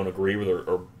something we don't agree with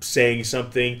or saying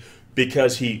something,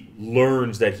 because he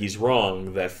learns that he's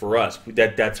wrong, that for us,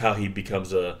 that's how he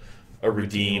becomes a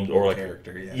redeemed or like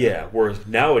character. Yeah. Whereas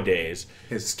nowadays,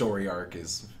 his story arc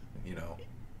is,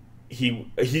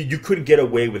 you couldn't get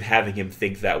away with having him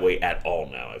think that way at all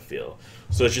now, I feel.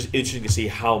 So it's just interesting to see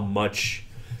how much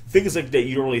things like that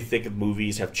you don't really think of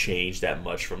movies have changed that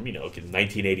much from,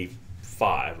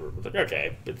 1985. Or like,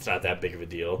 okay, it's not that big of a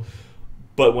deal.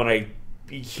 But when I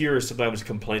hear sometimes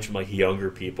complaints from like younger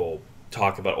people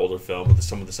talk about older film,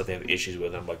 some of the stuff they have issues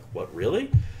with, I'm like, what, really?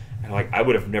 And like, I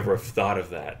would have never have thought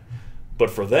of that. But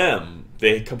for them,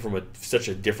 they come from such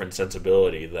a different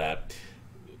sensibility that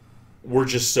we're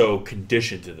just so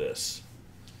conditioned to this,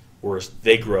 whereas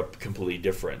they grew up completely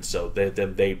different. So they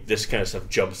this kind of stuff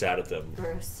jumps out at them.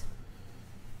 Gross.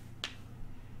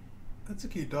 That's a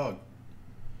cute dog.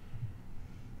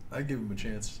 I'd give him a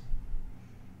chance.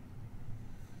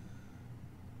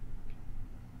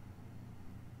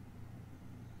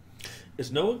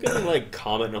 Is no one gonna like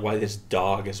comment on why this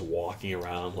dog is walking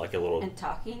around like a little and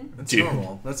talking? It's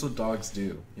normal. That's what dogs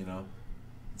do.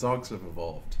 Dogs have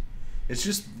evolved. It's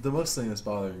just the most thing that's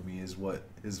bothering me is what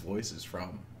his voice is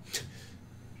from.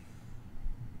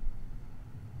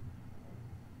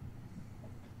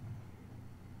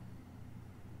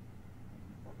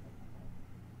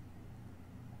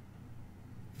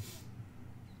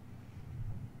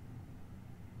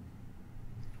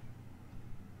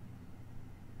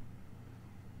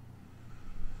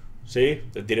 See?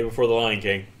 They did it before The Lion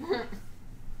King.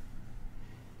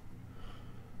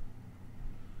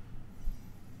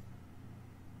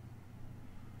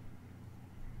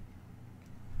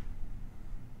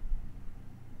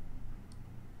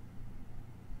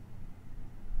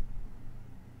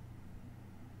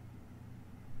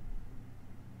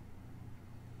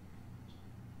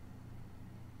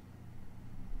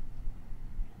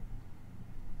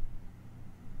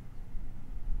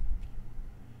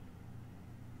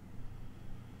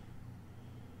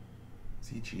 Is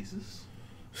he Jesus?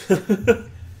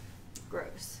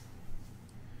 Gross.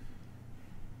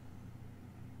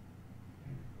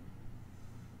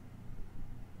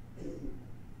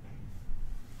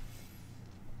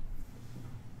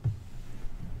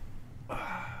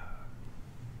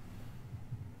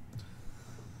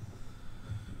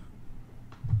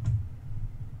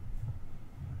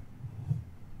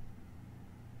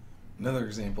 Another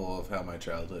example of how my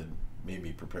childhood made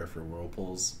me prepare for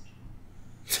whirlpools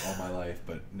all my life,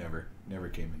 but never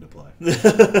came into play.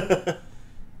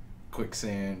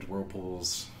 Quicksand,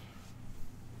 whirlpools,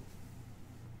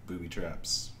 booby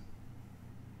traps.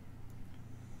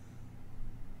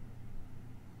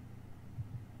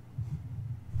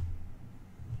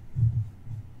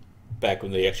 Back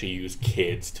when they actually used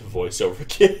kids to voice over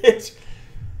kids.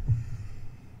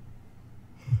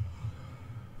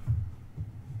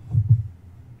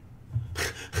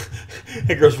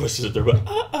 That girl's voice is there, but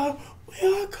we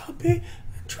are gonna be in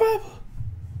trouble.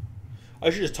 I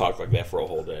should just talk like that for a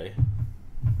whole day.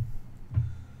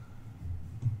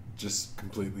 Just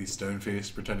completely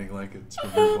stone-faced, pretending like it's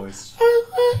from your voice.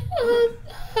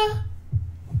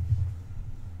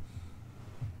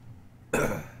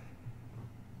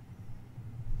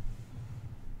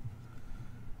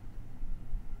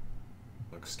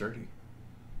 Looks sturdy.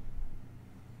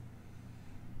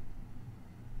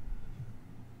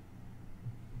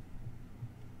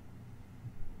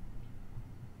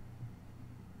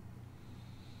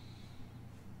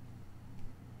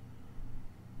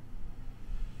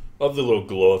 Love the little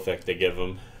glow effect they give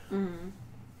them. Mm-hmm.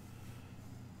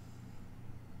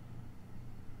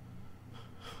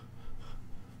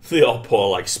 They all pull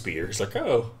like spears, like,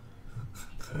 oh.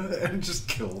 And just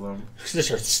kill them. Just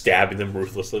start stabbing them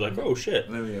ruthlessly, like, oh shit.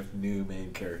 And then we have new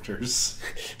main characters.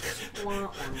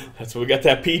 That's why we got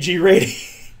that PG rating.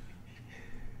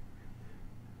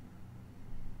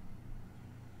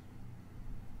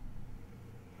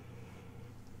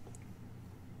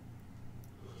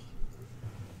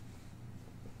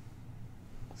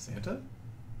 Santa?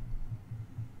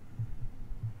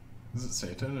 Is it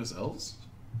Santa and his elves?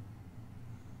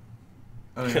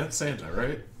 I mean, that's Santa,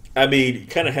 right? I mean, it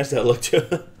kind of has that look to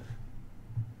it.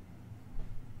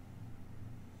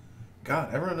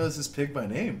 God, everyone knows this pig by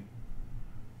name.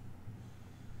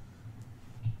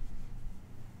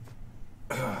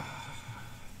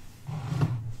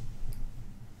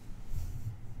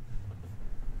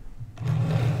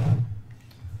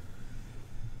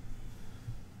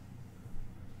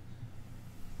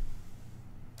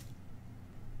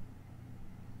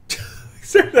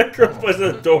 That girl was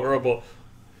adorable.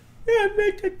 Yeah,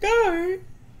 make the die.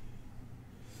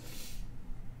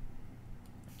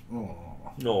 Oh.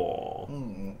 No.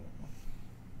 Mm.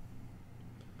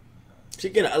 See,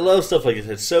 again, I love stuff like this.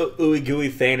 It's so ooey gooey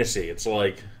fantasy. It's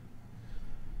like.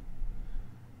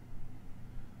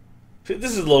 See,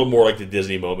 this is a little more like the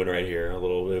Disney moment right here. A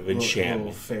little bit of enchantment.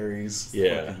 Little fairies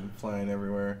Yeah. fucking flying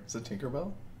everywhere. Is it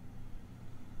Tinkerbell?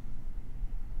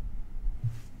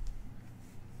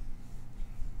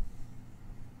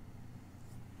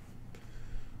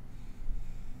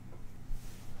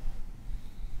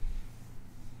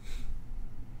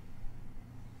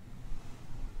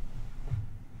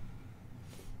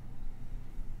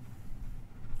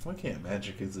 Why can't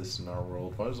magic exist in our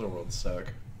world? Why does our world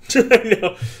suck? I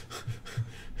know.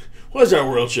 Why does our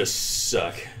world just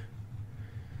suck?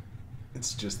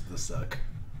 It's just the suck.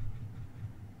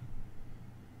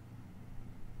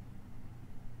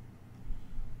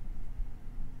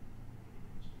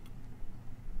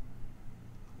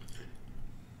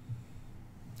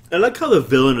 I like how the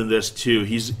villain in this too.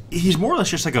 He's more or less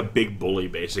just like a big bully,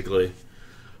 basically.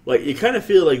 Like you kind of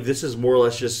feel like this is more or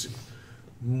less just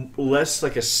less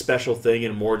like a special thing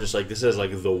and more just like this is like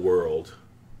the world.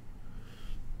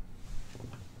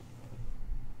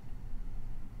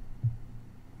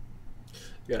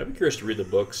 Yeah, I'd be curious to read the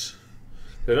books.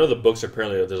 I know the books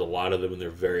apparently there's a lot of them and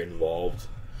they're very involved.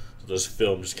 So this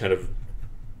film just kind of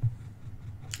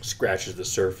scratches the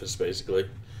surface, basically.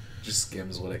 Just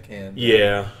skims what it can.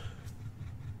 Yeah.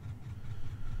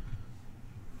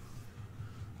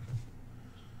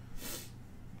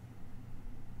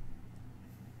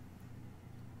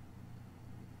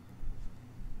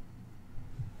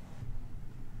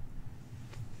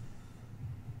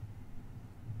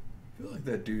 I feel like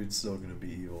that dude's still gonna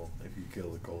be evil if you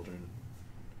kill the cauldron.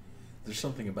 There's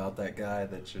something about that guy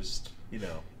that just, you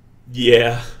know.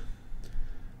 Yeah.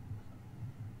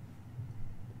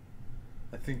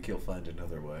 I think he'll find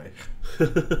another way.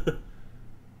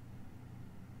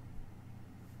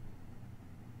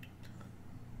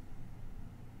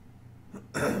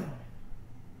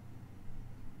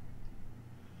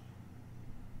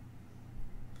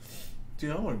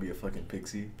 Dude, I want to be a fucking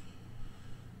pixie.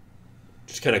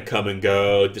 Just kind of come and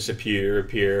go, disappear,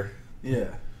 appear.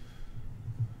 Yeah.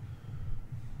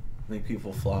 Make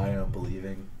people fly on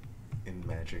believing in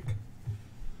magic.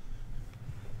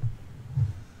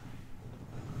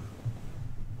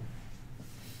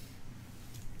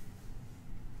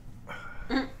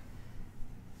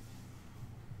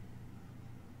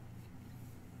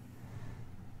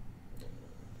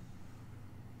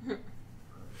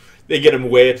 They get him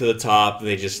way up to the top, and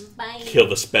they just kill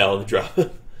the spell and drop him.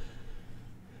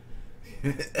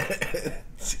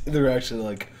 They're actually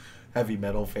like heavy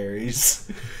metal fairies.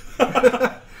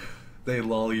 They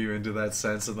lull you into that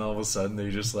sense, and all of a sudden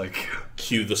they just like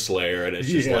Cue the Slayer, and it's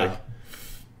just like...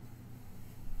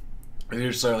 And they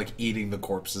just start like eating the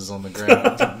corpses on the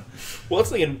ground. Well,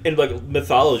 it's like in like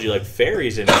mythology, like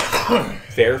fairies and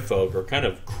fair folk are kind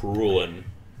of cruel and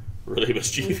really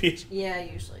mischievous. Yeah,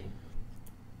 usually.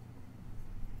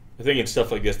 I think in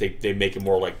stuff like this, they make it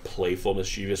more like playful,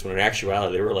 mischievous, when in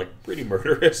actuality they were like pretty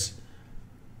murderous.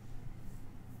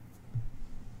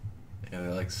 Yeah,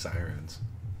 they're like sirens.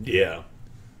 Yeah.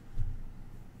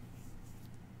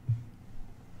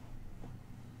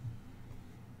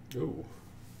 Ooh.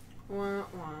 Wah,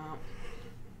 wah.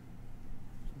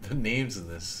 The names in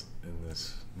this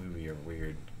movie are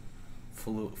weird.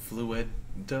 Fluidar.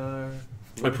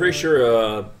 I'm pretty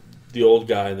sure the old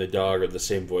guy and the dog are the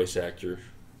same voice actor.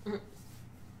 Man,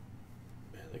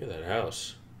 look at that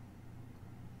house.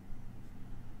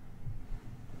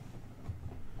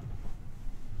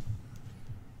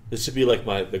 This would be like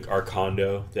our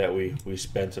condo that we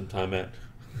spent some time at.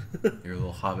 Your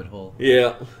little hobbit hole.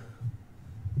 Yeah.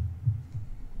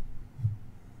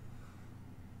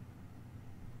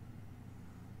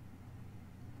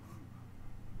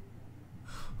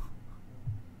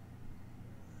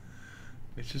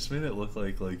 It just made it look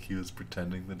like he was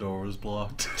pretending the door was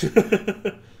blocked.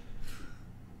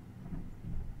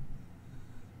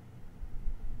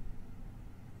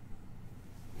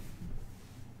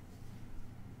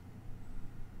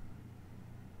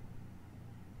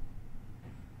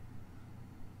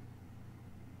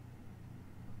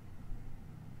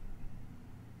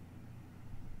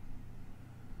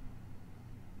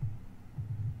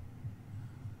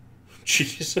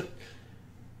 Jeez.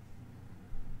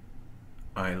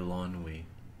 I l'ennui.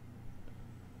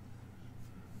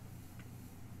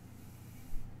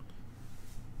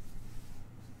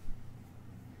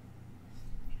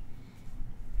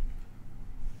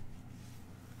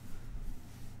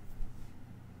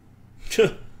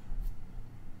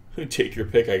 Take your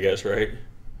pick, I guess, right?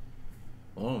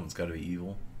 One of them's got to be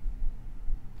evil.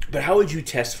 But how would you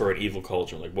test for an evil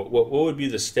cauldron? Like, what would be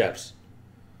the steps?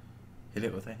 Hit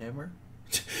it with a hammer.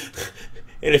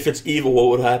 And if it's evil, what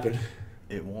would happen?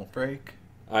 It won't break.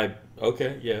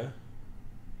 Okay, yeah.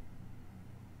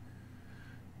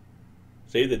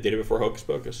 See, they did it before Hocus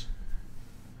Pocus.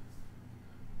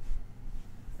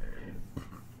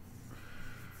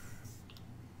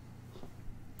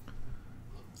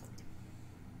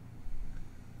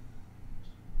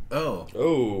 Oh.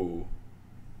 Oh.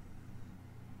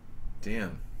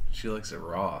 Damn. She likes it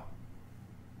raw.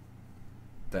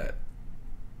 That,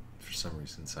 for some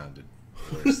reason, sounded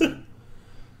worse than...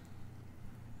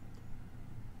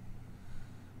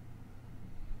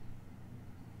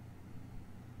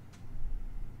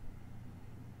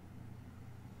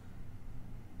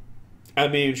 I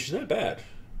mean, she's not bad.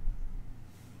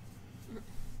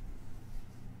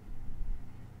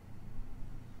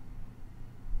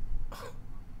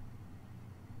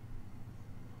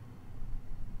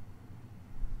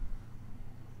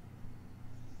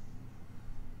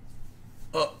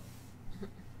 Oh.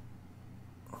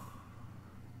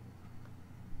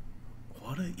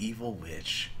 What an evil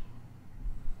witch.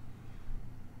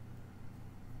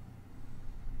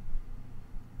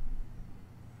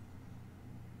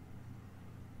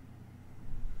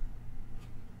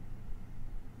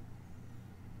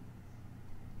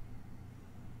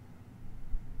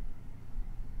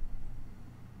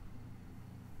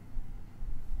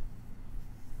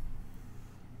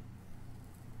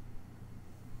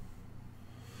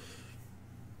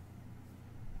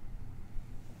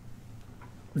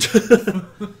 It's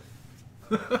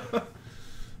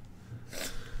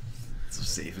the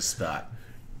safest spot.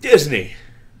 Disney.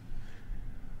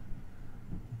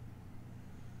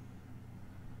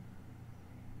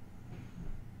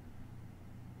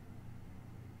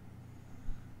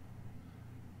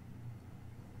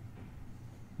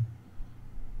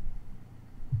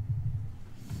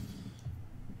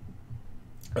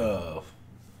 Oh.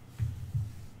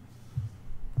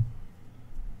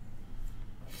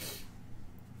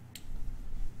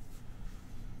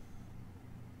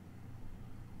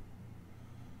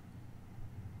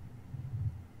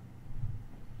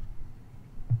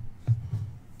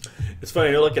 It's funny,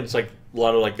 I know, like, it's like a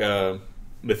lot of like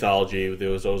mythology. There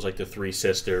was always like the three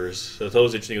sisters. So it's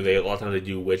always interesting. A lot of times they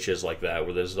do witches like that,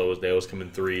 where they always come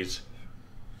in threes.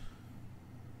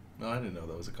 No, I didn't know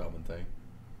that was a common thing.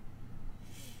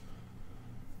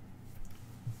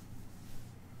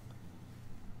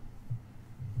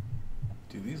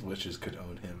 Dude, these witches could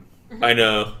own him. I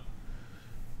know.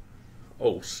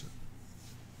 Oh.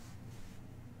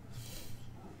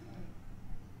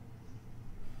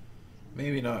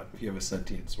 Maybe not if you have a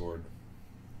sentient sword.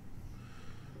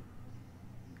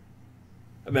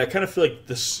 I mean, I kind of feel like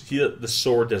the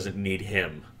sword doesn't need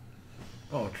him.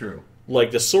 Oh, true.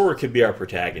 Like, the sword could be our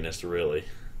protagonist, really.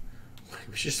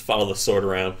 We should just follow the sword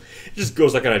around. It just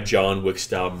goes like on a John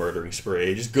Wick-style murdering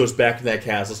spree. It just goes back to that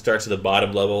castle, starts at the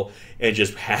bottom level, and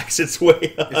just hacks its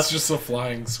way up. It's just a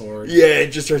flying sword. Yeah,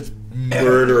 it just starts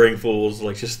murdering fools,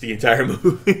 like, just the entire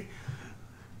movie.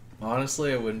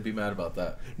 Honestly, I wouldn't be mad about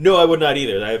that. No, I would not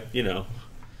either.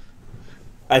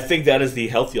 I think that is the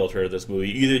healthy alternative to this movie.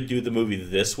 You either do the movie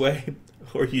this way,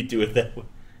 or you do it that way.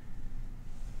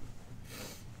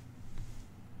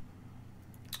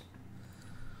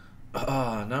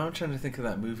 Now I'm trying to think of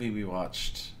that movie we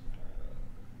watched.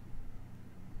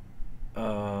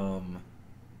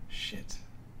 Shit.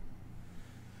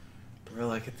 Where,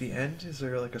 like, at the end, is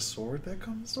there, like, a sword that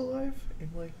comes to life and,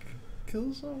 like,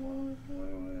 kills someone?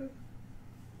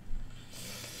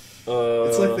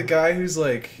 It's like the guy who's,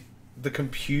 like, the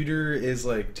computer is,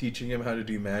 like, teaching him how to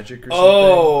do magic or something.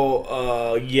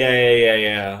 Oh,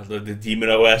 yeah. The Demon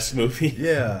OS movie.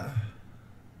 Yeah.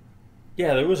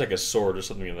 Yeah, there was like a sword or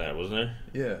something in that, wasn't there?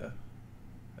 Yeah.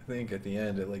 I think at the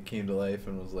end it, like, came to life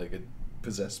and was, like,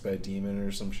 possessed by a demon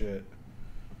or some shit.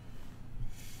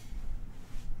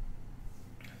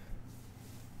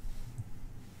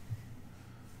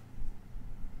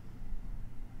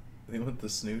 They went the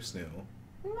snoo.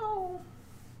 No.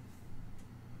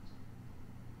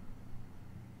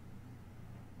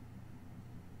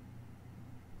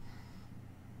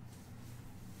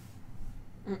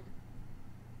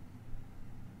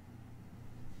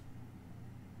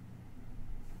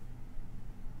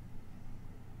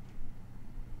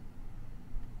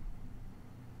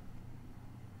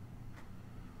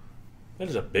 That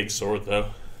is a big sword,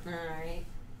 though. Alright.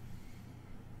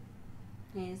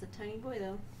 He's a tiny boy,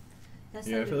 though. That's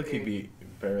Yeah, I feel like he'd be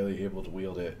barely able to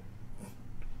wield it.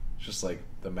 It's just like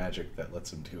the magic that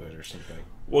lets him do it or something.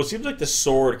 Well, it seems like the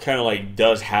sword kind of like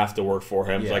does have to work for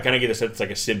him. Yeah. So I kind of get the sense it's like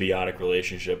a symbiotic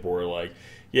relationship where like,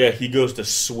 yeah, he goes to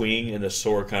swing and the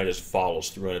sword kind of just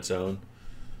follows through on its own.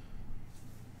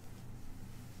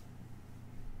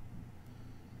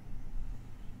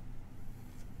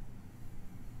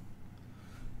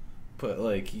 But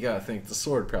like, you gotta think the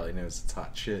sword probably knows it's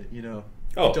hot shit. You know,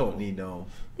 Oh. you don't need no.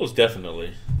 Most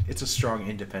definitely. It's a strong,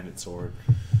 independent sword.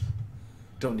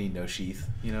 Don't need no sheath.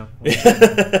 You know.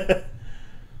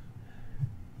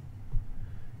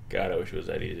 God, I wish it was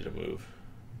that easy to move.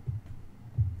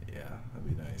 Yeah,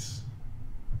 that'd be nice.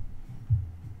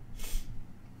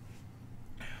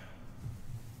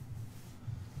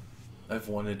 I've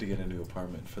wanted to get a new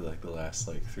apartment for like the last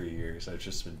like 3 years. I've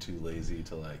just been too lazy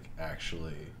to like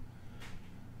actually.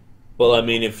 Well, I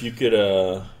mean, if you could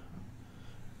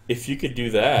do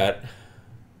that.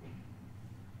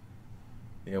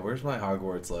 Yeah, where's my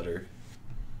Hogwarts letter?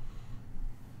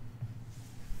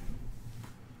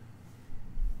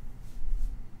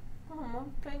 I'm a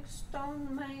big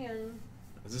stone man.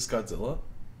 Is this Godzilla?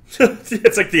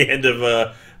 It's like the end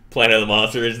of Planet of the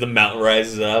Monsters. The mountain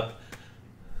rises up.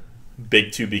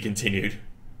 Big to be continued.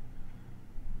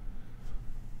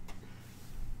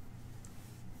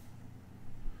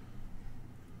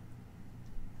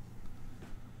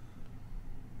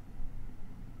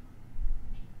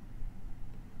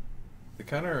 They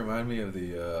kind of remind me of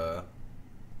the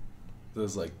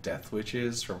those like death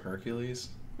witches from Hercules.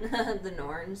 The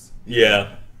Norns.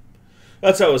 Yeah.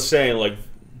 That's what I was saying. Like,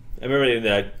 I remember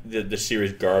in the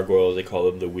series Gargoyles, they call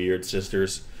them the Weird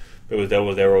Sisters. They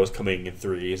were always coming in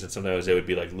threes, and sometimes they would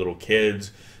be like little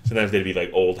kids. Sometimes they'd be like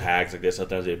old hags like this.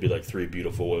 Sometimes they'd be like three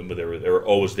beautiful women, but they were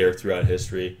always there throughout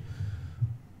history.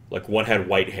 Like one had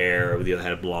white hair, the other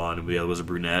had blonde, and the other was a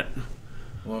brunette.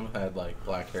 One had like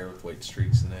black hair with white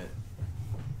streaks in it.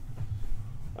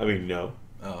 I mean, no.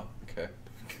 Oh, okay.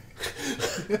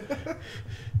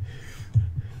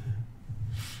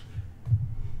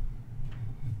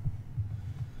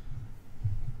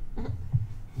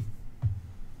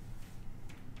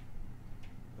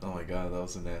 Oh my god, that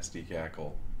was a nasty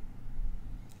cackle.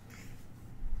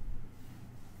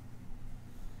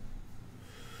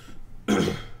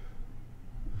 And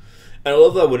I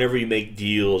love that whenever you make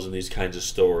deals in these kinds of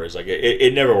stories, like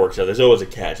it never works out. There's always a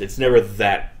catch. It's never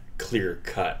that clear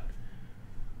cut.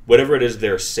 Whatever it is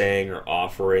they're saying or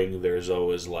offering, there's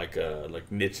always like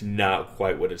it's not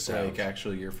quite what it sounds. Like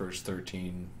actually, your first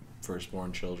 13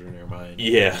 firstborn children are mine.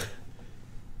 Yeah.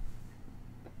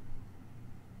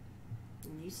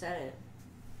 You said it.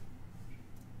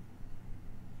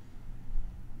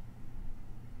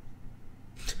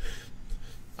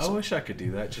 I wish I could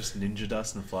do that. Just ninja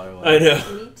dust and fly away. I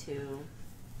know. Me too.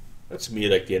 That's me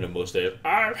like the end of most days.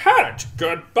 I've had it.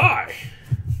 Goodbye.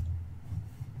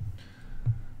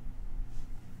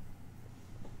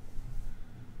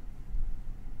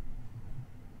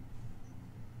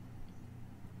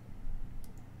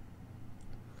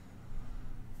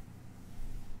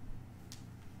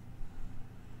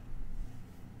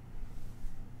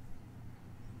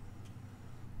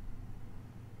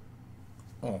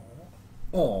 Oh.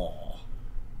 Oh.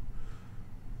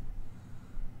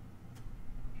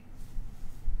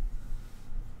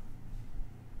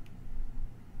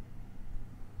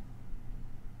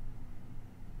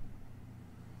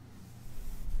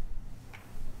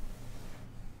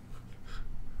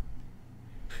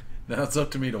 Now it's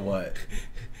up to me to what?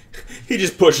 He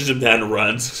just pushes him down and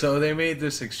runs. So they made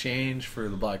this exchange for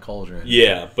the Black Cauldron.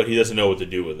 Yeah, but he doesn't know what to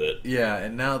do with it. Yeah,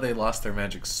 and now they lost their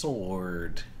magic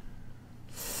sword.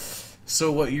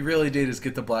 So what you really did is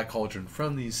get the Black Cauldron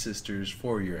from these sisters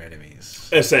for your enemies.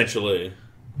 Essentially.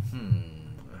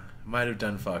 Might have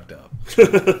done fucked up.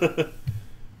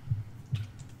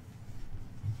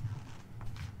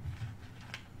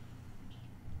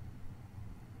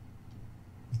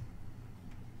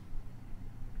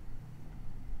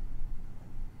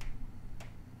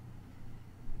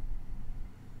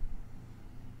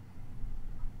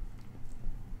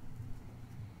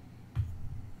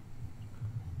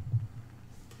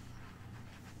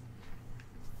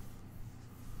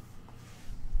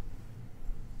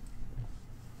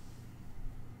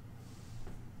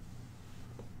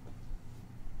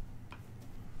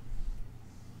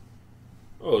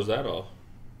 Oh, is that all?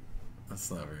 That's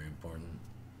not very important.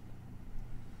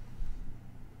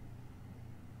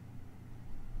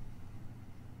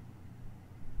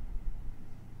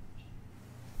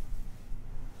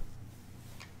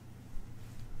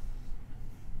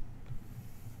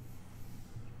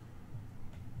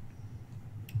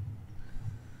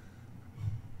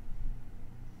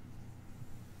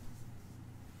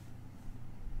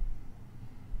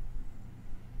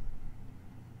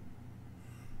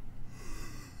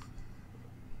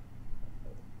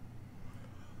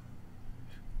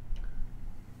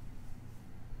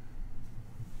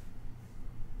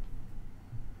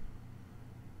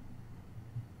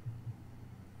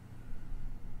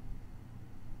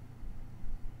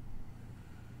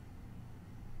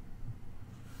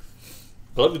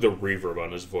 I love the reverb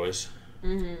on his voice.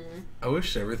 I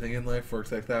wish everything in life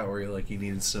worked like that, where like you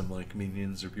needed some like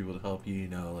minions or people to help you,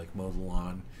 like mow the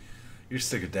lawn. You just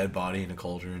stick a dead body in a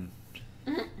cauldron.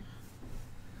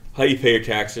 How you pay your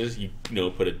taxes? You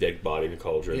put a dead body in a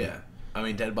cauldron. Yeah, I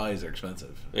mean dead bodies are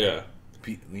expensive. Yeah.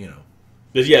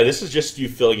 But yeah, this is just you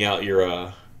filling out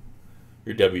your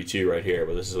W-2 right here,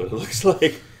 but this is what it looks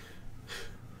like.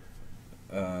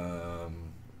 Are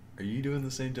you doing the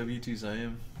same W-2s I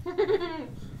am?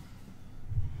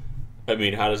 I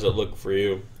mean, how does it look for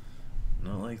you?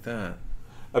 Not like that.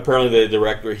 Apparently, the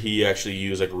director, he actually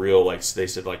used real, they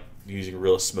said using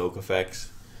real smoke effects.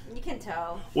 You can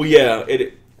tell. Well, yeah,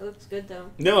 it looks good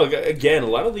though. No, again, a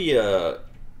lot of the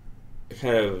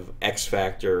kind of X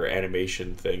Factor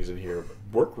animation things in here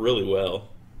work really well.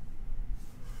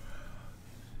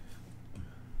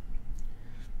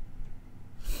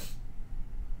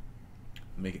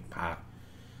 Make it pop.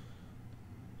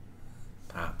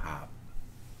 Pop, pop.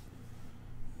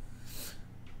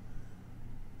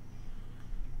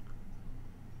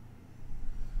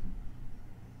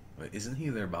 Wait, isn't he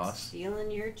their boss?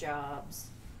 Stealing your jobs.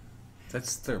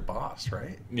 That's their boss,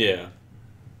 right? Yeah.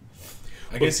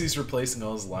 I guess he's replacing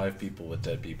all his live people with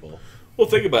dead people. Well,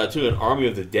 think about it, too. An army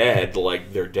of the dead,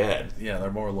 they're dead. Yeah,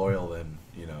 they're more loyal than,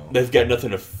 They've got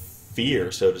nothing to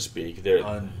fear, so to speak. They're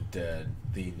undead.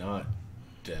 The not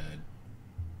dead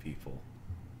people.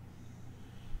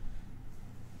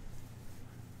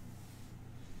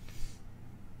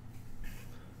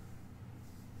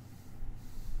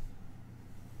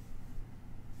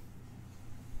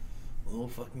 Little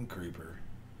fucking creeper.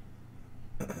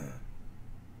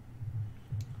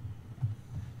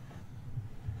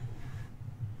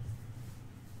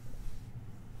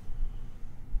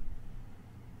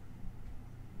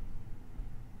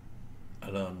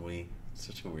 Alon Wee.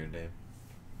 Such a weird name.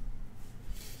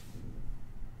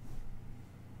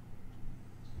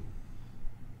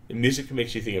 The music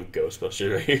makes you think of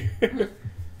Ghostbusters right here.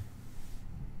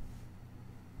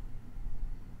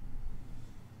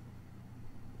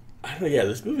 I don't know, yeah,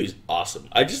 this movie is awesome.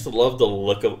 I just love the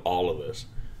look of all of this.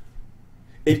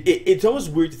 It's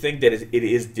almost weird to think that it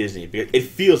is Disney, because it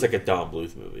feels like a Don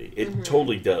Bluth movie. It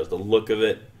totally does. The look of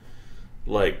it,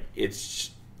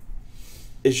 it's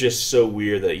just so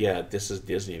weird that, yeah, this is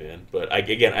Disney, man. But I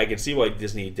can see why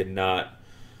Disney did not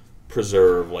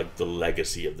preserve the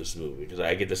legacy of this movie, because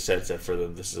I get the sense that for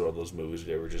them this is one of those movies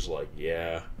they were just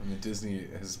yeah. I mean, Disney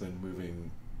has been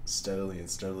moving steadily and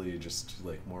steadily, just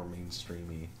more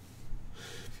mainstreamy.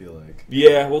 I feel like.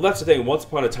 Yeah, well, that's the thing. Once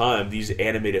upon a time, these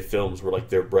animated films were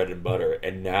their bread and butter,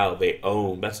 and now they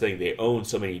own. That's the thing. They own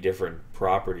so many different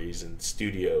properties and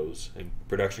studios and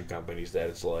production companies that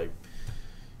it's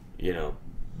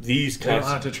these They kinds.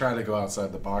 don't have to try to go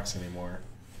outside the box anymore,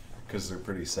 because they're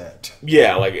pretty set.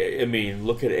 Yeah, I mean,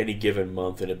 look at any given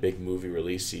month in a big movie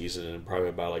release season, and probably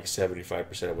about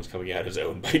 75% of what's coming out is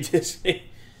owned by Disney.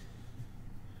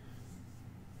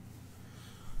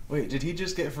 Wait, did he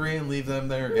just get free and leave them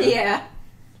there again? Yeah.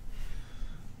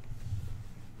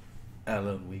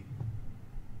 Alan Wee.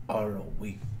 Arnold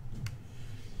Wee.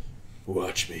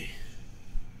 Watch me.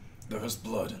 There's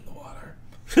blood in the water.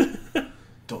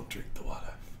 Don't drink the water.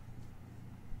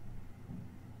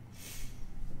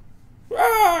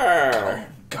 Rawr!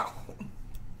 Go.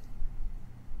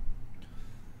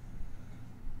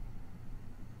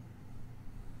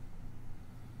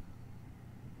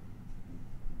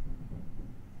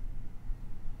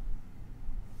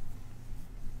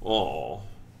 Aw.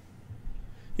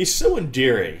 He's so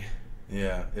endearing.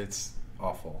 Yeah, it's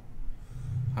awful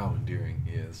how endearing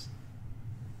he is.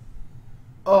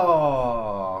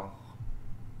 Oh.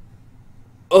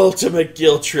 Ultimate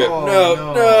guilt trip. Oh, no,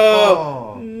 no. no,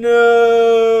 Oh. no.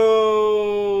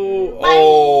 Bye.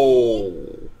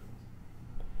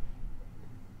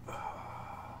 Oh.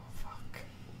 Fuck.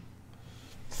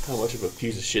 How much of a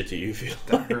piece of shit do you feel?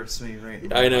 That hurts me right in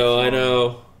my I know, left I lung.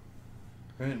 know.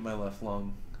 Right in my left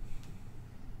lung.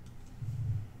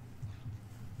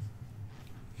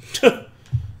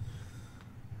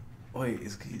 Wait,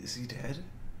 is he dead?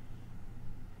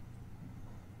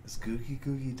 Is Googie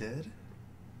Googie dead?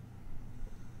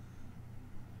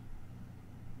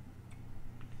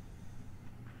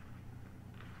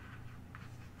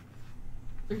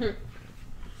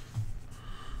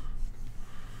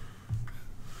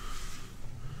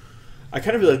 I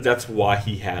kind of feel like that's why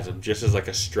he has him, just as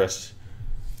a stress.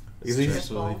 Because he's-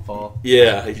 Stress relief ball.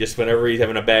 yeah, he just whenever he's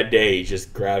having a bad day, he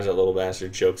just grabs that little bastard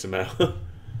and chokes him out.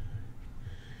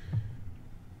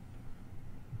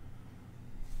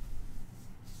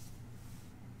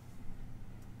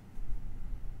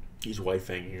 He's wife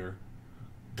hanging her.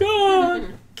 Go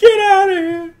on, get out of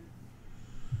here.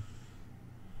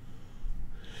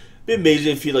 be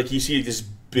amazing if you see this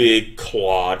big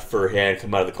clawed fur hand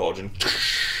come out of the cauldron.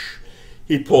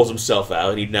 He pulls himself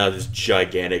out, and he's now this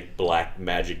gigantic black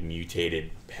magic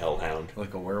mutated hellhound.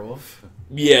 Like a werewolf?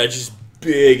 Yeah, just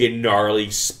big and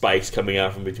gnarly spikes coming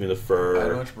out from between the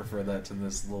fur. I much prefer that to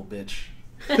this little bitch.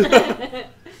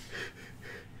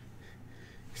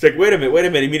 He's like, wait a minute. I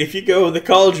mean, if you go in the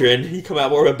cauldron, you come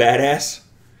out more of a badass.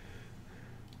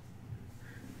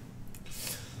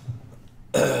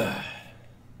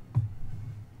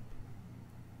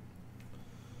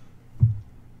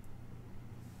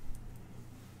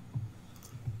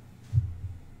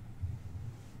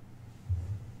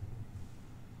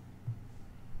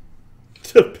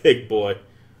 It's a big boy.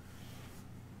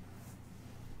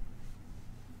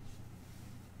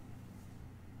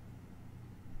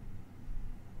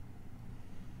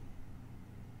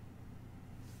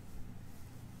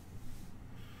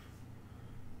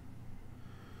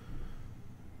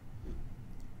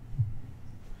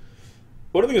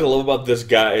 One of the things I love about this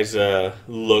guy's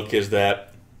look is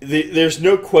that there's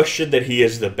no question that he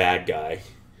is the bad guy.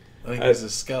 I think he's a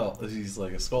skull. He's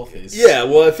like a skull face. Yeah,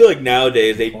 well, I feel like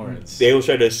nowadays they Horns. always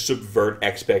try to subvert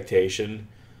expectation.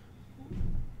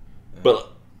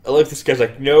 But I like this guy's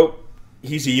like, nope,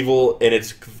 he's evil, and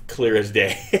it's clear as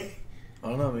day. I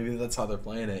don't know. Maybe that's how they're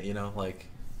playing it. You know, like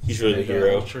He's really the make a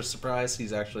hero. ultra surprise.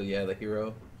 He's actually the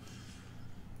hero.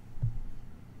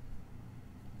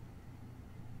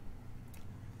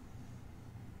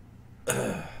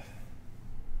 I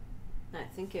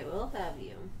think it will have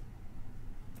you.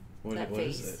 What That is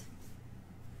face. it? Is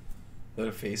that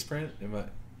a face print?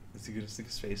 Is he gonna stick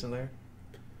his face in there?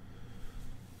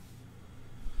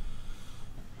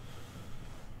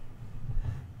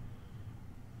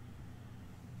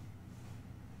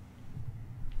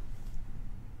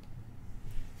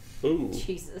 Ooh.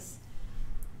 Jesus.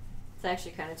 It's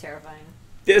actually kind of terrifying.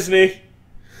 Disney.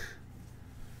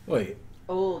 Wait,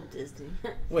 Old Disney.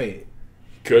 wait,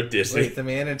 Good Disney. wait! The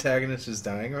main antagonist is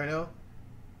dying right now.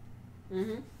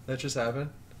 Mm-hmm. That just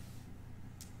happened.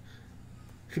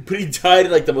 But he died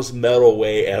in like the most metal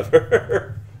way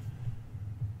ever.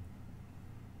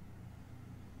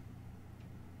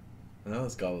 I know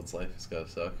this goblet's life has gotta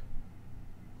suck.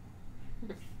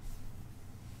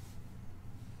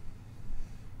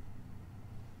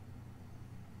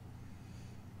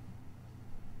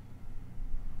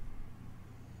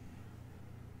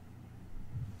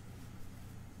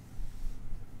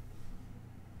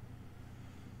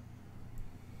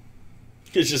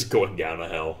 He's just going down to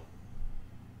hell.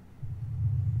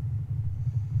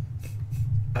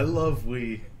 I love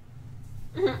we.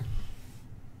 Come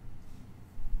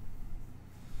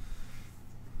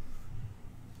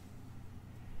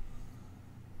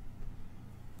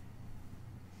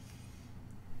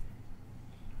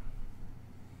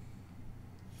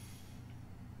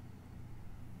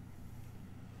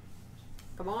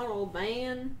on, old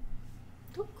man.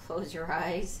 Don't close your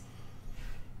eyes.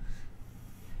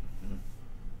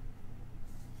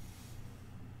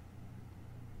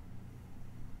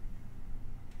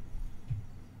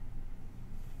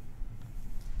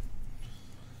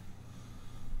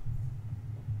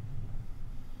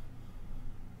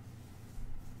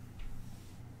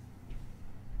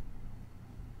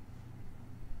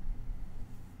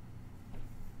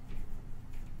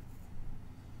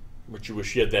 But you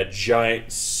wish you had that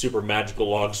giant, super magical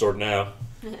longsword now.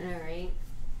 Alright.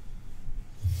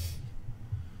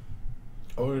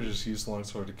 I would have just used the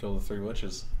longsword to kill the 3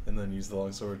 witches, and then use the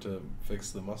longsword to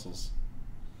fix the muscles.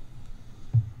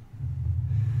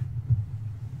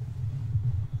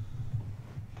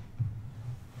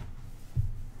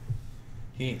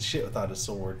 He ain't shit without his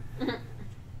sword.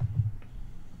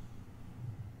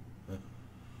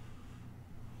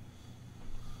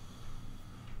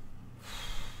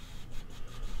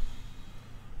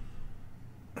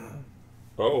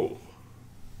 Oh.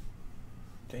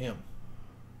 Damn.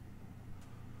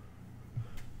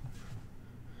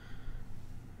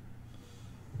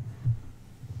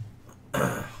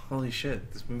 Holy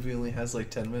shit, this movie only has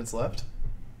like 10 minutes left?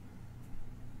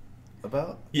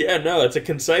 About? Yeah, no, it's a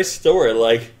concise story.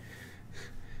 Like,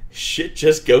 shit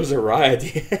just goes awry at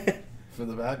the end. For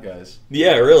the bad guys.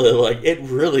 Yeah, really. Like, it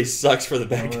really sucks for the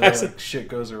bad Normally, guys. like, shit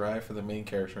goes awry for the main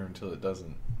character until it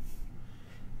doesn't.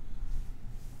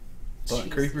 But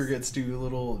Jesus. Creeper gets 2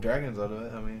 little dragons out of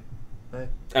it. I mean, hey.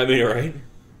 I mean, right?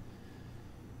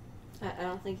 I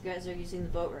don't think you guys are using the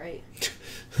boat right.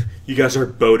 You guys are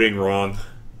boating wrong.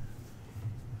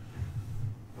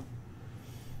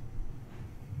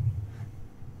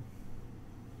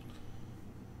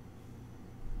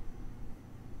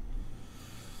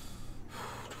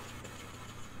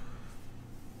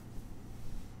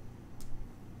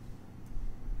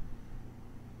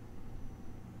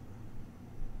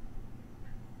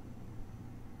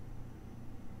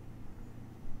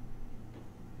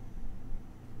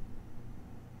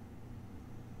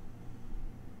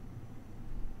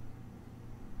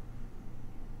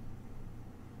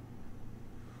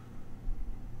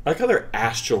 I like how they're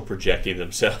astral projecting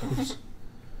themselves.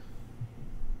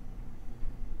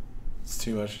 It's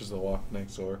too much just to walk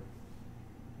next door.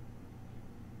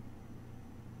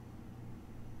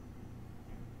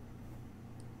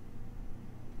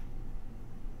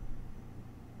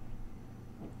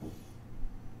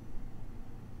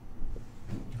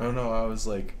 I don't know, I was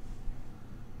like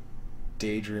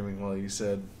daydreaming while you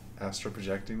said astral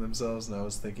projecting themselves, and I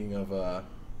was thinking of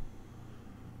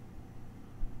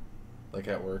like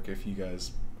at work, if you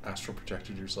guys astral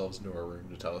projected yourselves into our room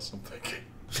to tell us something.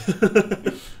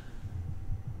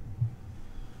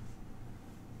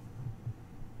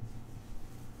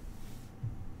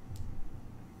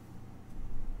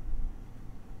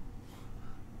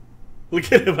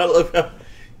 Look at him, I love how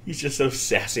he's just so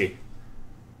sassy.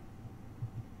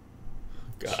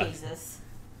 God. Jesus.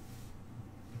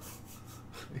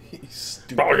 He's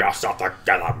stupid. Pull yourself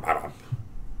together, madam.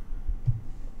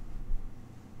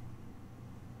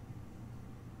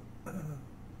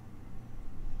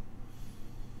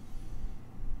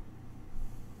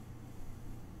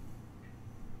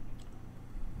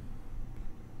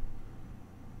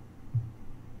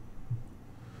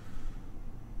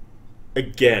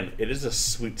 Again, it is a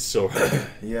sweet sword.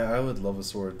 Yeah, I would love a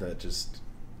sword that just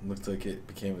looked like it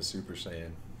became a Super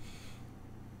Saiyan.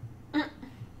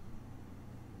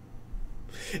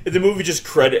 The movie just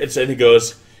credits and it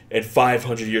goes, and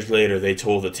 500 years later they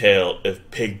told the tale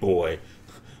of Pig Boy,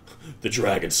 the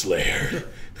Dragon Slayer.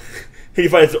 He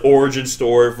finds the origin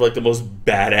story for like the most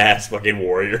badass fucking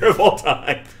warrior of all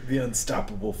time. The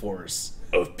unstoppable force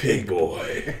Of Pig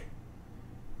Boy.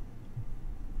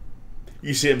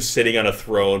 You see him sitting on a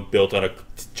throne built on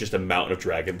just a mountain of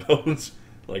dragon bones.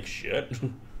 Like, shit.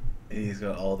 And he's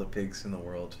got all the pigs in the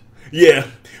world. Yeah,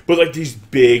 but like these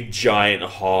big giant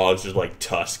hogs with like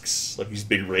tusks, like these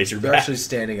big razorbacks. They're actually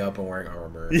standing up and wearing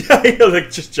armor. Yeah, you know,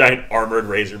 like just giant armored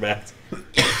razorbacks.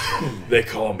 They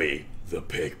call me the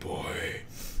Pig Boy.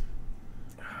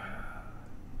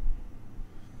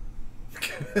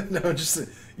 No, just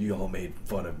you all made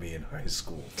fun of me in high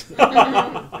school.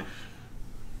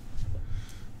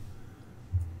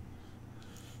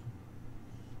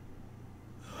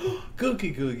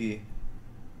 Cookie Cookie.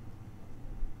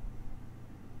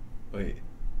 Wait,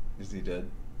 is he dead?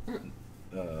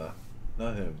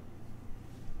 Not him.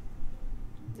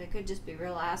 They could just be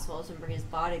real assholes and bring his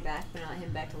body back, but not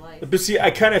him back to life. But see, I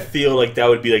kind of feel like that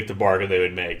would be like the bargain they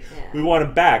would make. Yeah. We want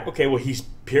him back. Okay, well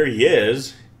here he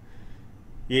is.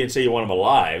 You didn't say you want him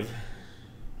alive.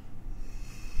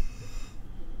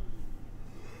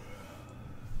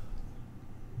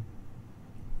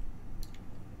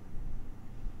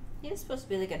 He's supposed to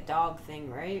be like a dog thing,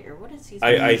 right? Or what is he?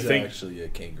 I He's think- actually a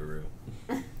kangaroo.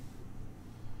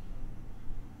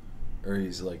 Or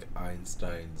he's like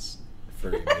Einstein's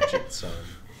furry midget son.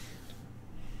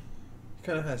 He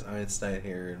kind of has Einstein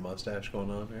hair and mustache going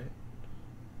on, right?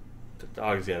 The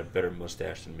dog's got a better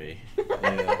mustache than me.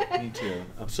 Yeah, me too.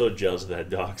 I'm so jealous of that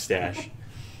dog stash.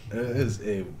 It is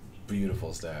a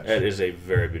beautiful stash. That is a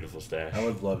very beautiful stash. I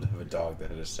would love to have a dog that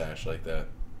had a stash like that.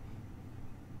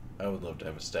 I would love to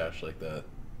have a stash like that.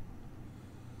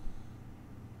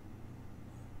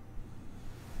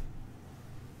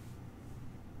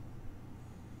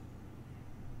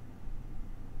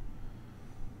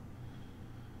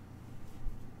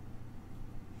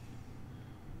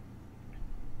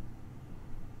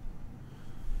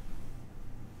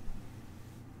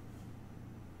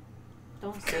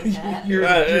 Don't say that. You're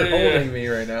yeah. holding me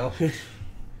right now.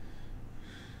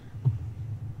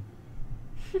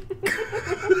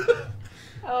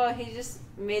 Oh, he just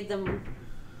made them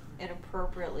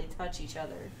inappropriately touch each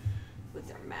other with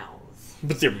their mouths.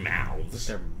 With their With mouths.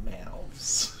 their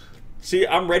mouths. See,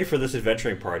 I'm ready for this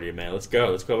adventuring party, man. Let's go.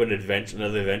 Let's go have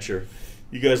another adventure.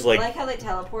 You guys I like... like how they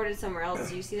teleported somewhere else.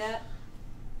 Do you see that?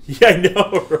 Yeah, I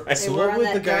know, right? They So were what on would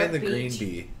that the guy in dark the green beach.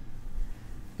 be?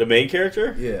 The main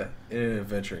character? Yeah, in an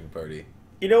adventuring party.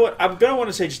 You know what? I'm gonna want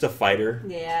to say just a fighter.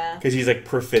 Yeah. Because he's like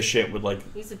proficient with like...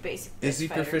 He's a basic. Is he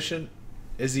fighter. proficient?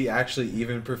 Is he actually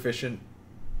even proficient?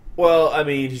 Well, I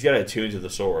mean, he's got to attune to the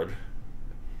sword.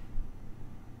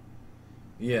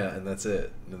 Yeah, and that's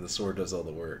it. And the sword does all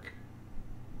the work.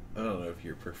 I don't know if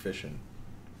you're proficient.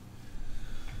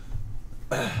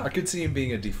 I could see him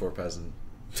being a D4 peasant.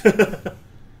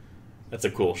 That's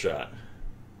a cool shot.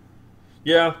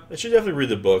 Yeah, I should definitely read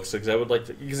the books because I would like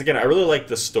to. Because again, I really like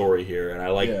the story here, and I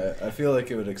like. Yeah, I feel like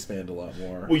it would expand a lot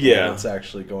more. Well, yeah. on what's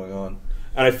actually going on.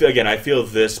 And I feel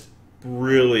this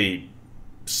really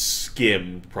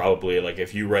skimmed probably. Like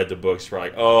if you read the books, you're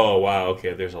like, oh wow,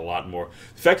 okay, there's a lot more.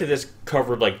 The fact that this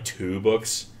covered like 2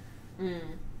 books. Mm.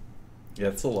 Yeah,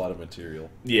 it's a lot of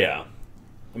material. Yeah.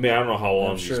 I mean, I don't know how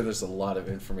long. I'm sure there's a lot of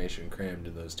information crammed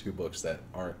in those 2 books that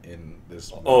aren't in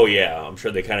this movie. Oh yeah, I'm sure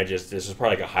they kind of just. This is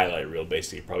probably like a highlight reel,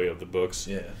 basically, probably of the books.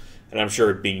 Yeah. And I'm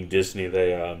sure, being Disney,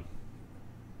 they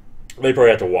probably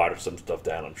have to water some stuff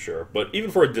down. I'm sure, but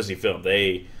even for a Disney film,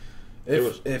 it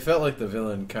felt like the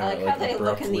villain kind of how they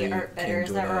look in abruptly the art better. came Is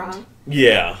to that an end. wrong?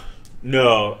 Yeah.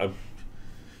 No.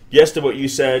 Yes to what you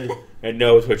said, and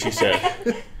no with what you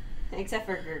said. Except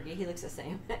for Gurgi, he looks the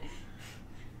same.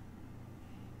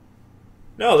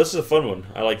 No, this is a fun one.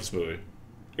 I like this movie.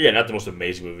 Yeah, not the most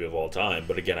amazing movie of all time,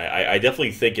 but again, I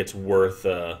definitely think it's worth...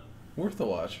 worth the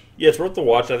watch. Yeah, it's worth the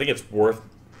watch. I think it's worth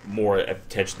more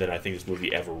attention than I think this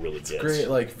movie ever really gets. Great,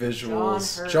 like,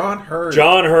 visuals. John Hurt.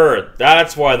 John Hurt.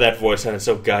 That's why that voice sounded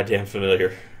so goddamn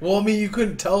familiar. Well, I mean, you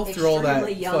couldn't tell through all that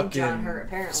Extremely young fucking John Hurt,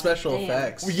 apparently. special Damn.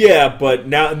 effects. Yeah, but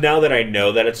now that I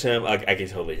know that it's him, I can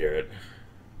totally hear it.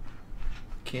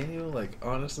 Can you? Like,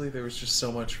 honestly, there was just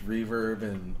so much reverb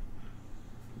and...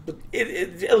 But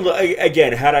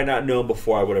again, had I not known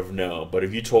before, I would have known. But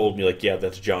if you told me, like, yeah,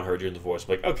 that's John Hurt doing the voice,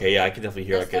 I'm like, okay, yeah, I can definitely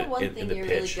hear That's like the one in thing the you're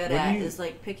pitch. really good at is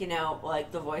like picking out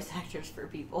like the voice actors for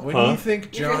people. When Huh? you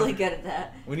think You're John... really good at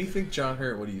that. When you think John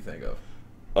Hurt, what do you think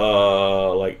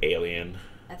of? Like Alien.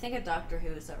 I think of Doctor Who.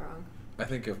 Is that wrong? I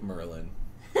think of Merlin.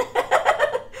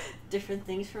 Different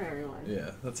things for everyone.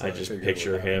 Yeah, that's. I how just figured picture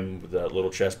it would happen. him with that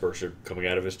little chest burster coming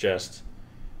out of his chest.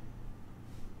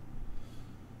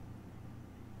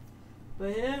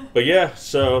 But yeah,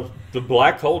 so the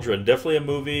Black Cauldron, definitely a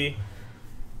movie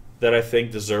that I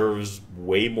think deserves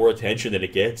way more attention than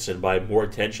it gets, and by more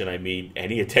attention I mean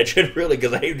any attention really,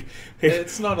 because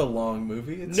It's not a long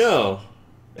movie. It's, no,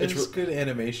 it's good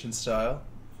animation style.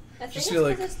 I think Just it's feel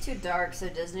because like- it's too dark, so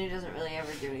Disney doesn't really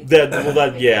ever do anything. yeah,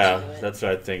 Big into it. that's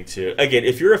what I think too. Again,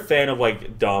 if you're a fan of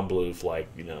like Don Bluth, like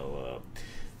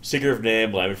Secret of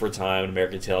Nim, Land Before Time, and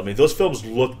American Tail, I mean those films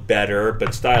look better, but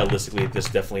stylistically this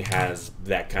definitely has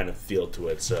that kind of feel to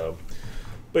it. So,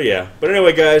 but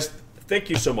anyway, guys, thank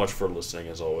you so much for listening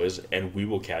as always, and we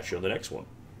will catch you on the next one.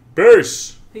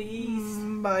 Peace. Peace.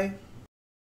 Bye.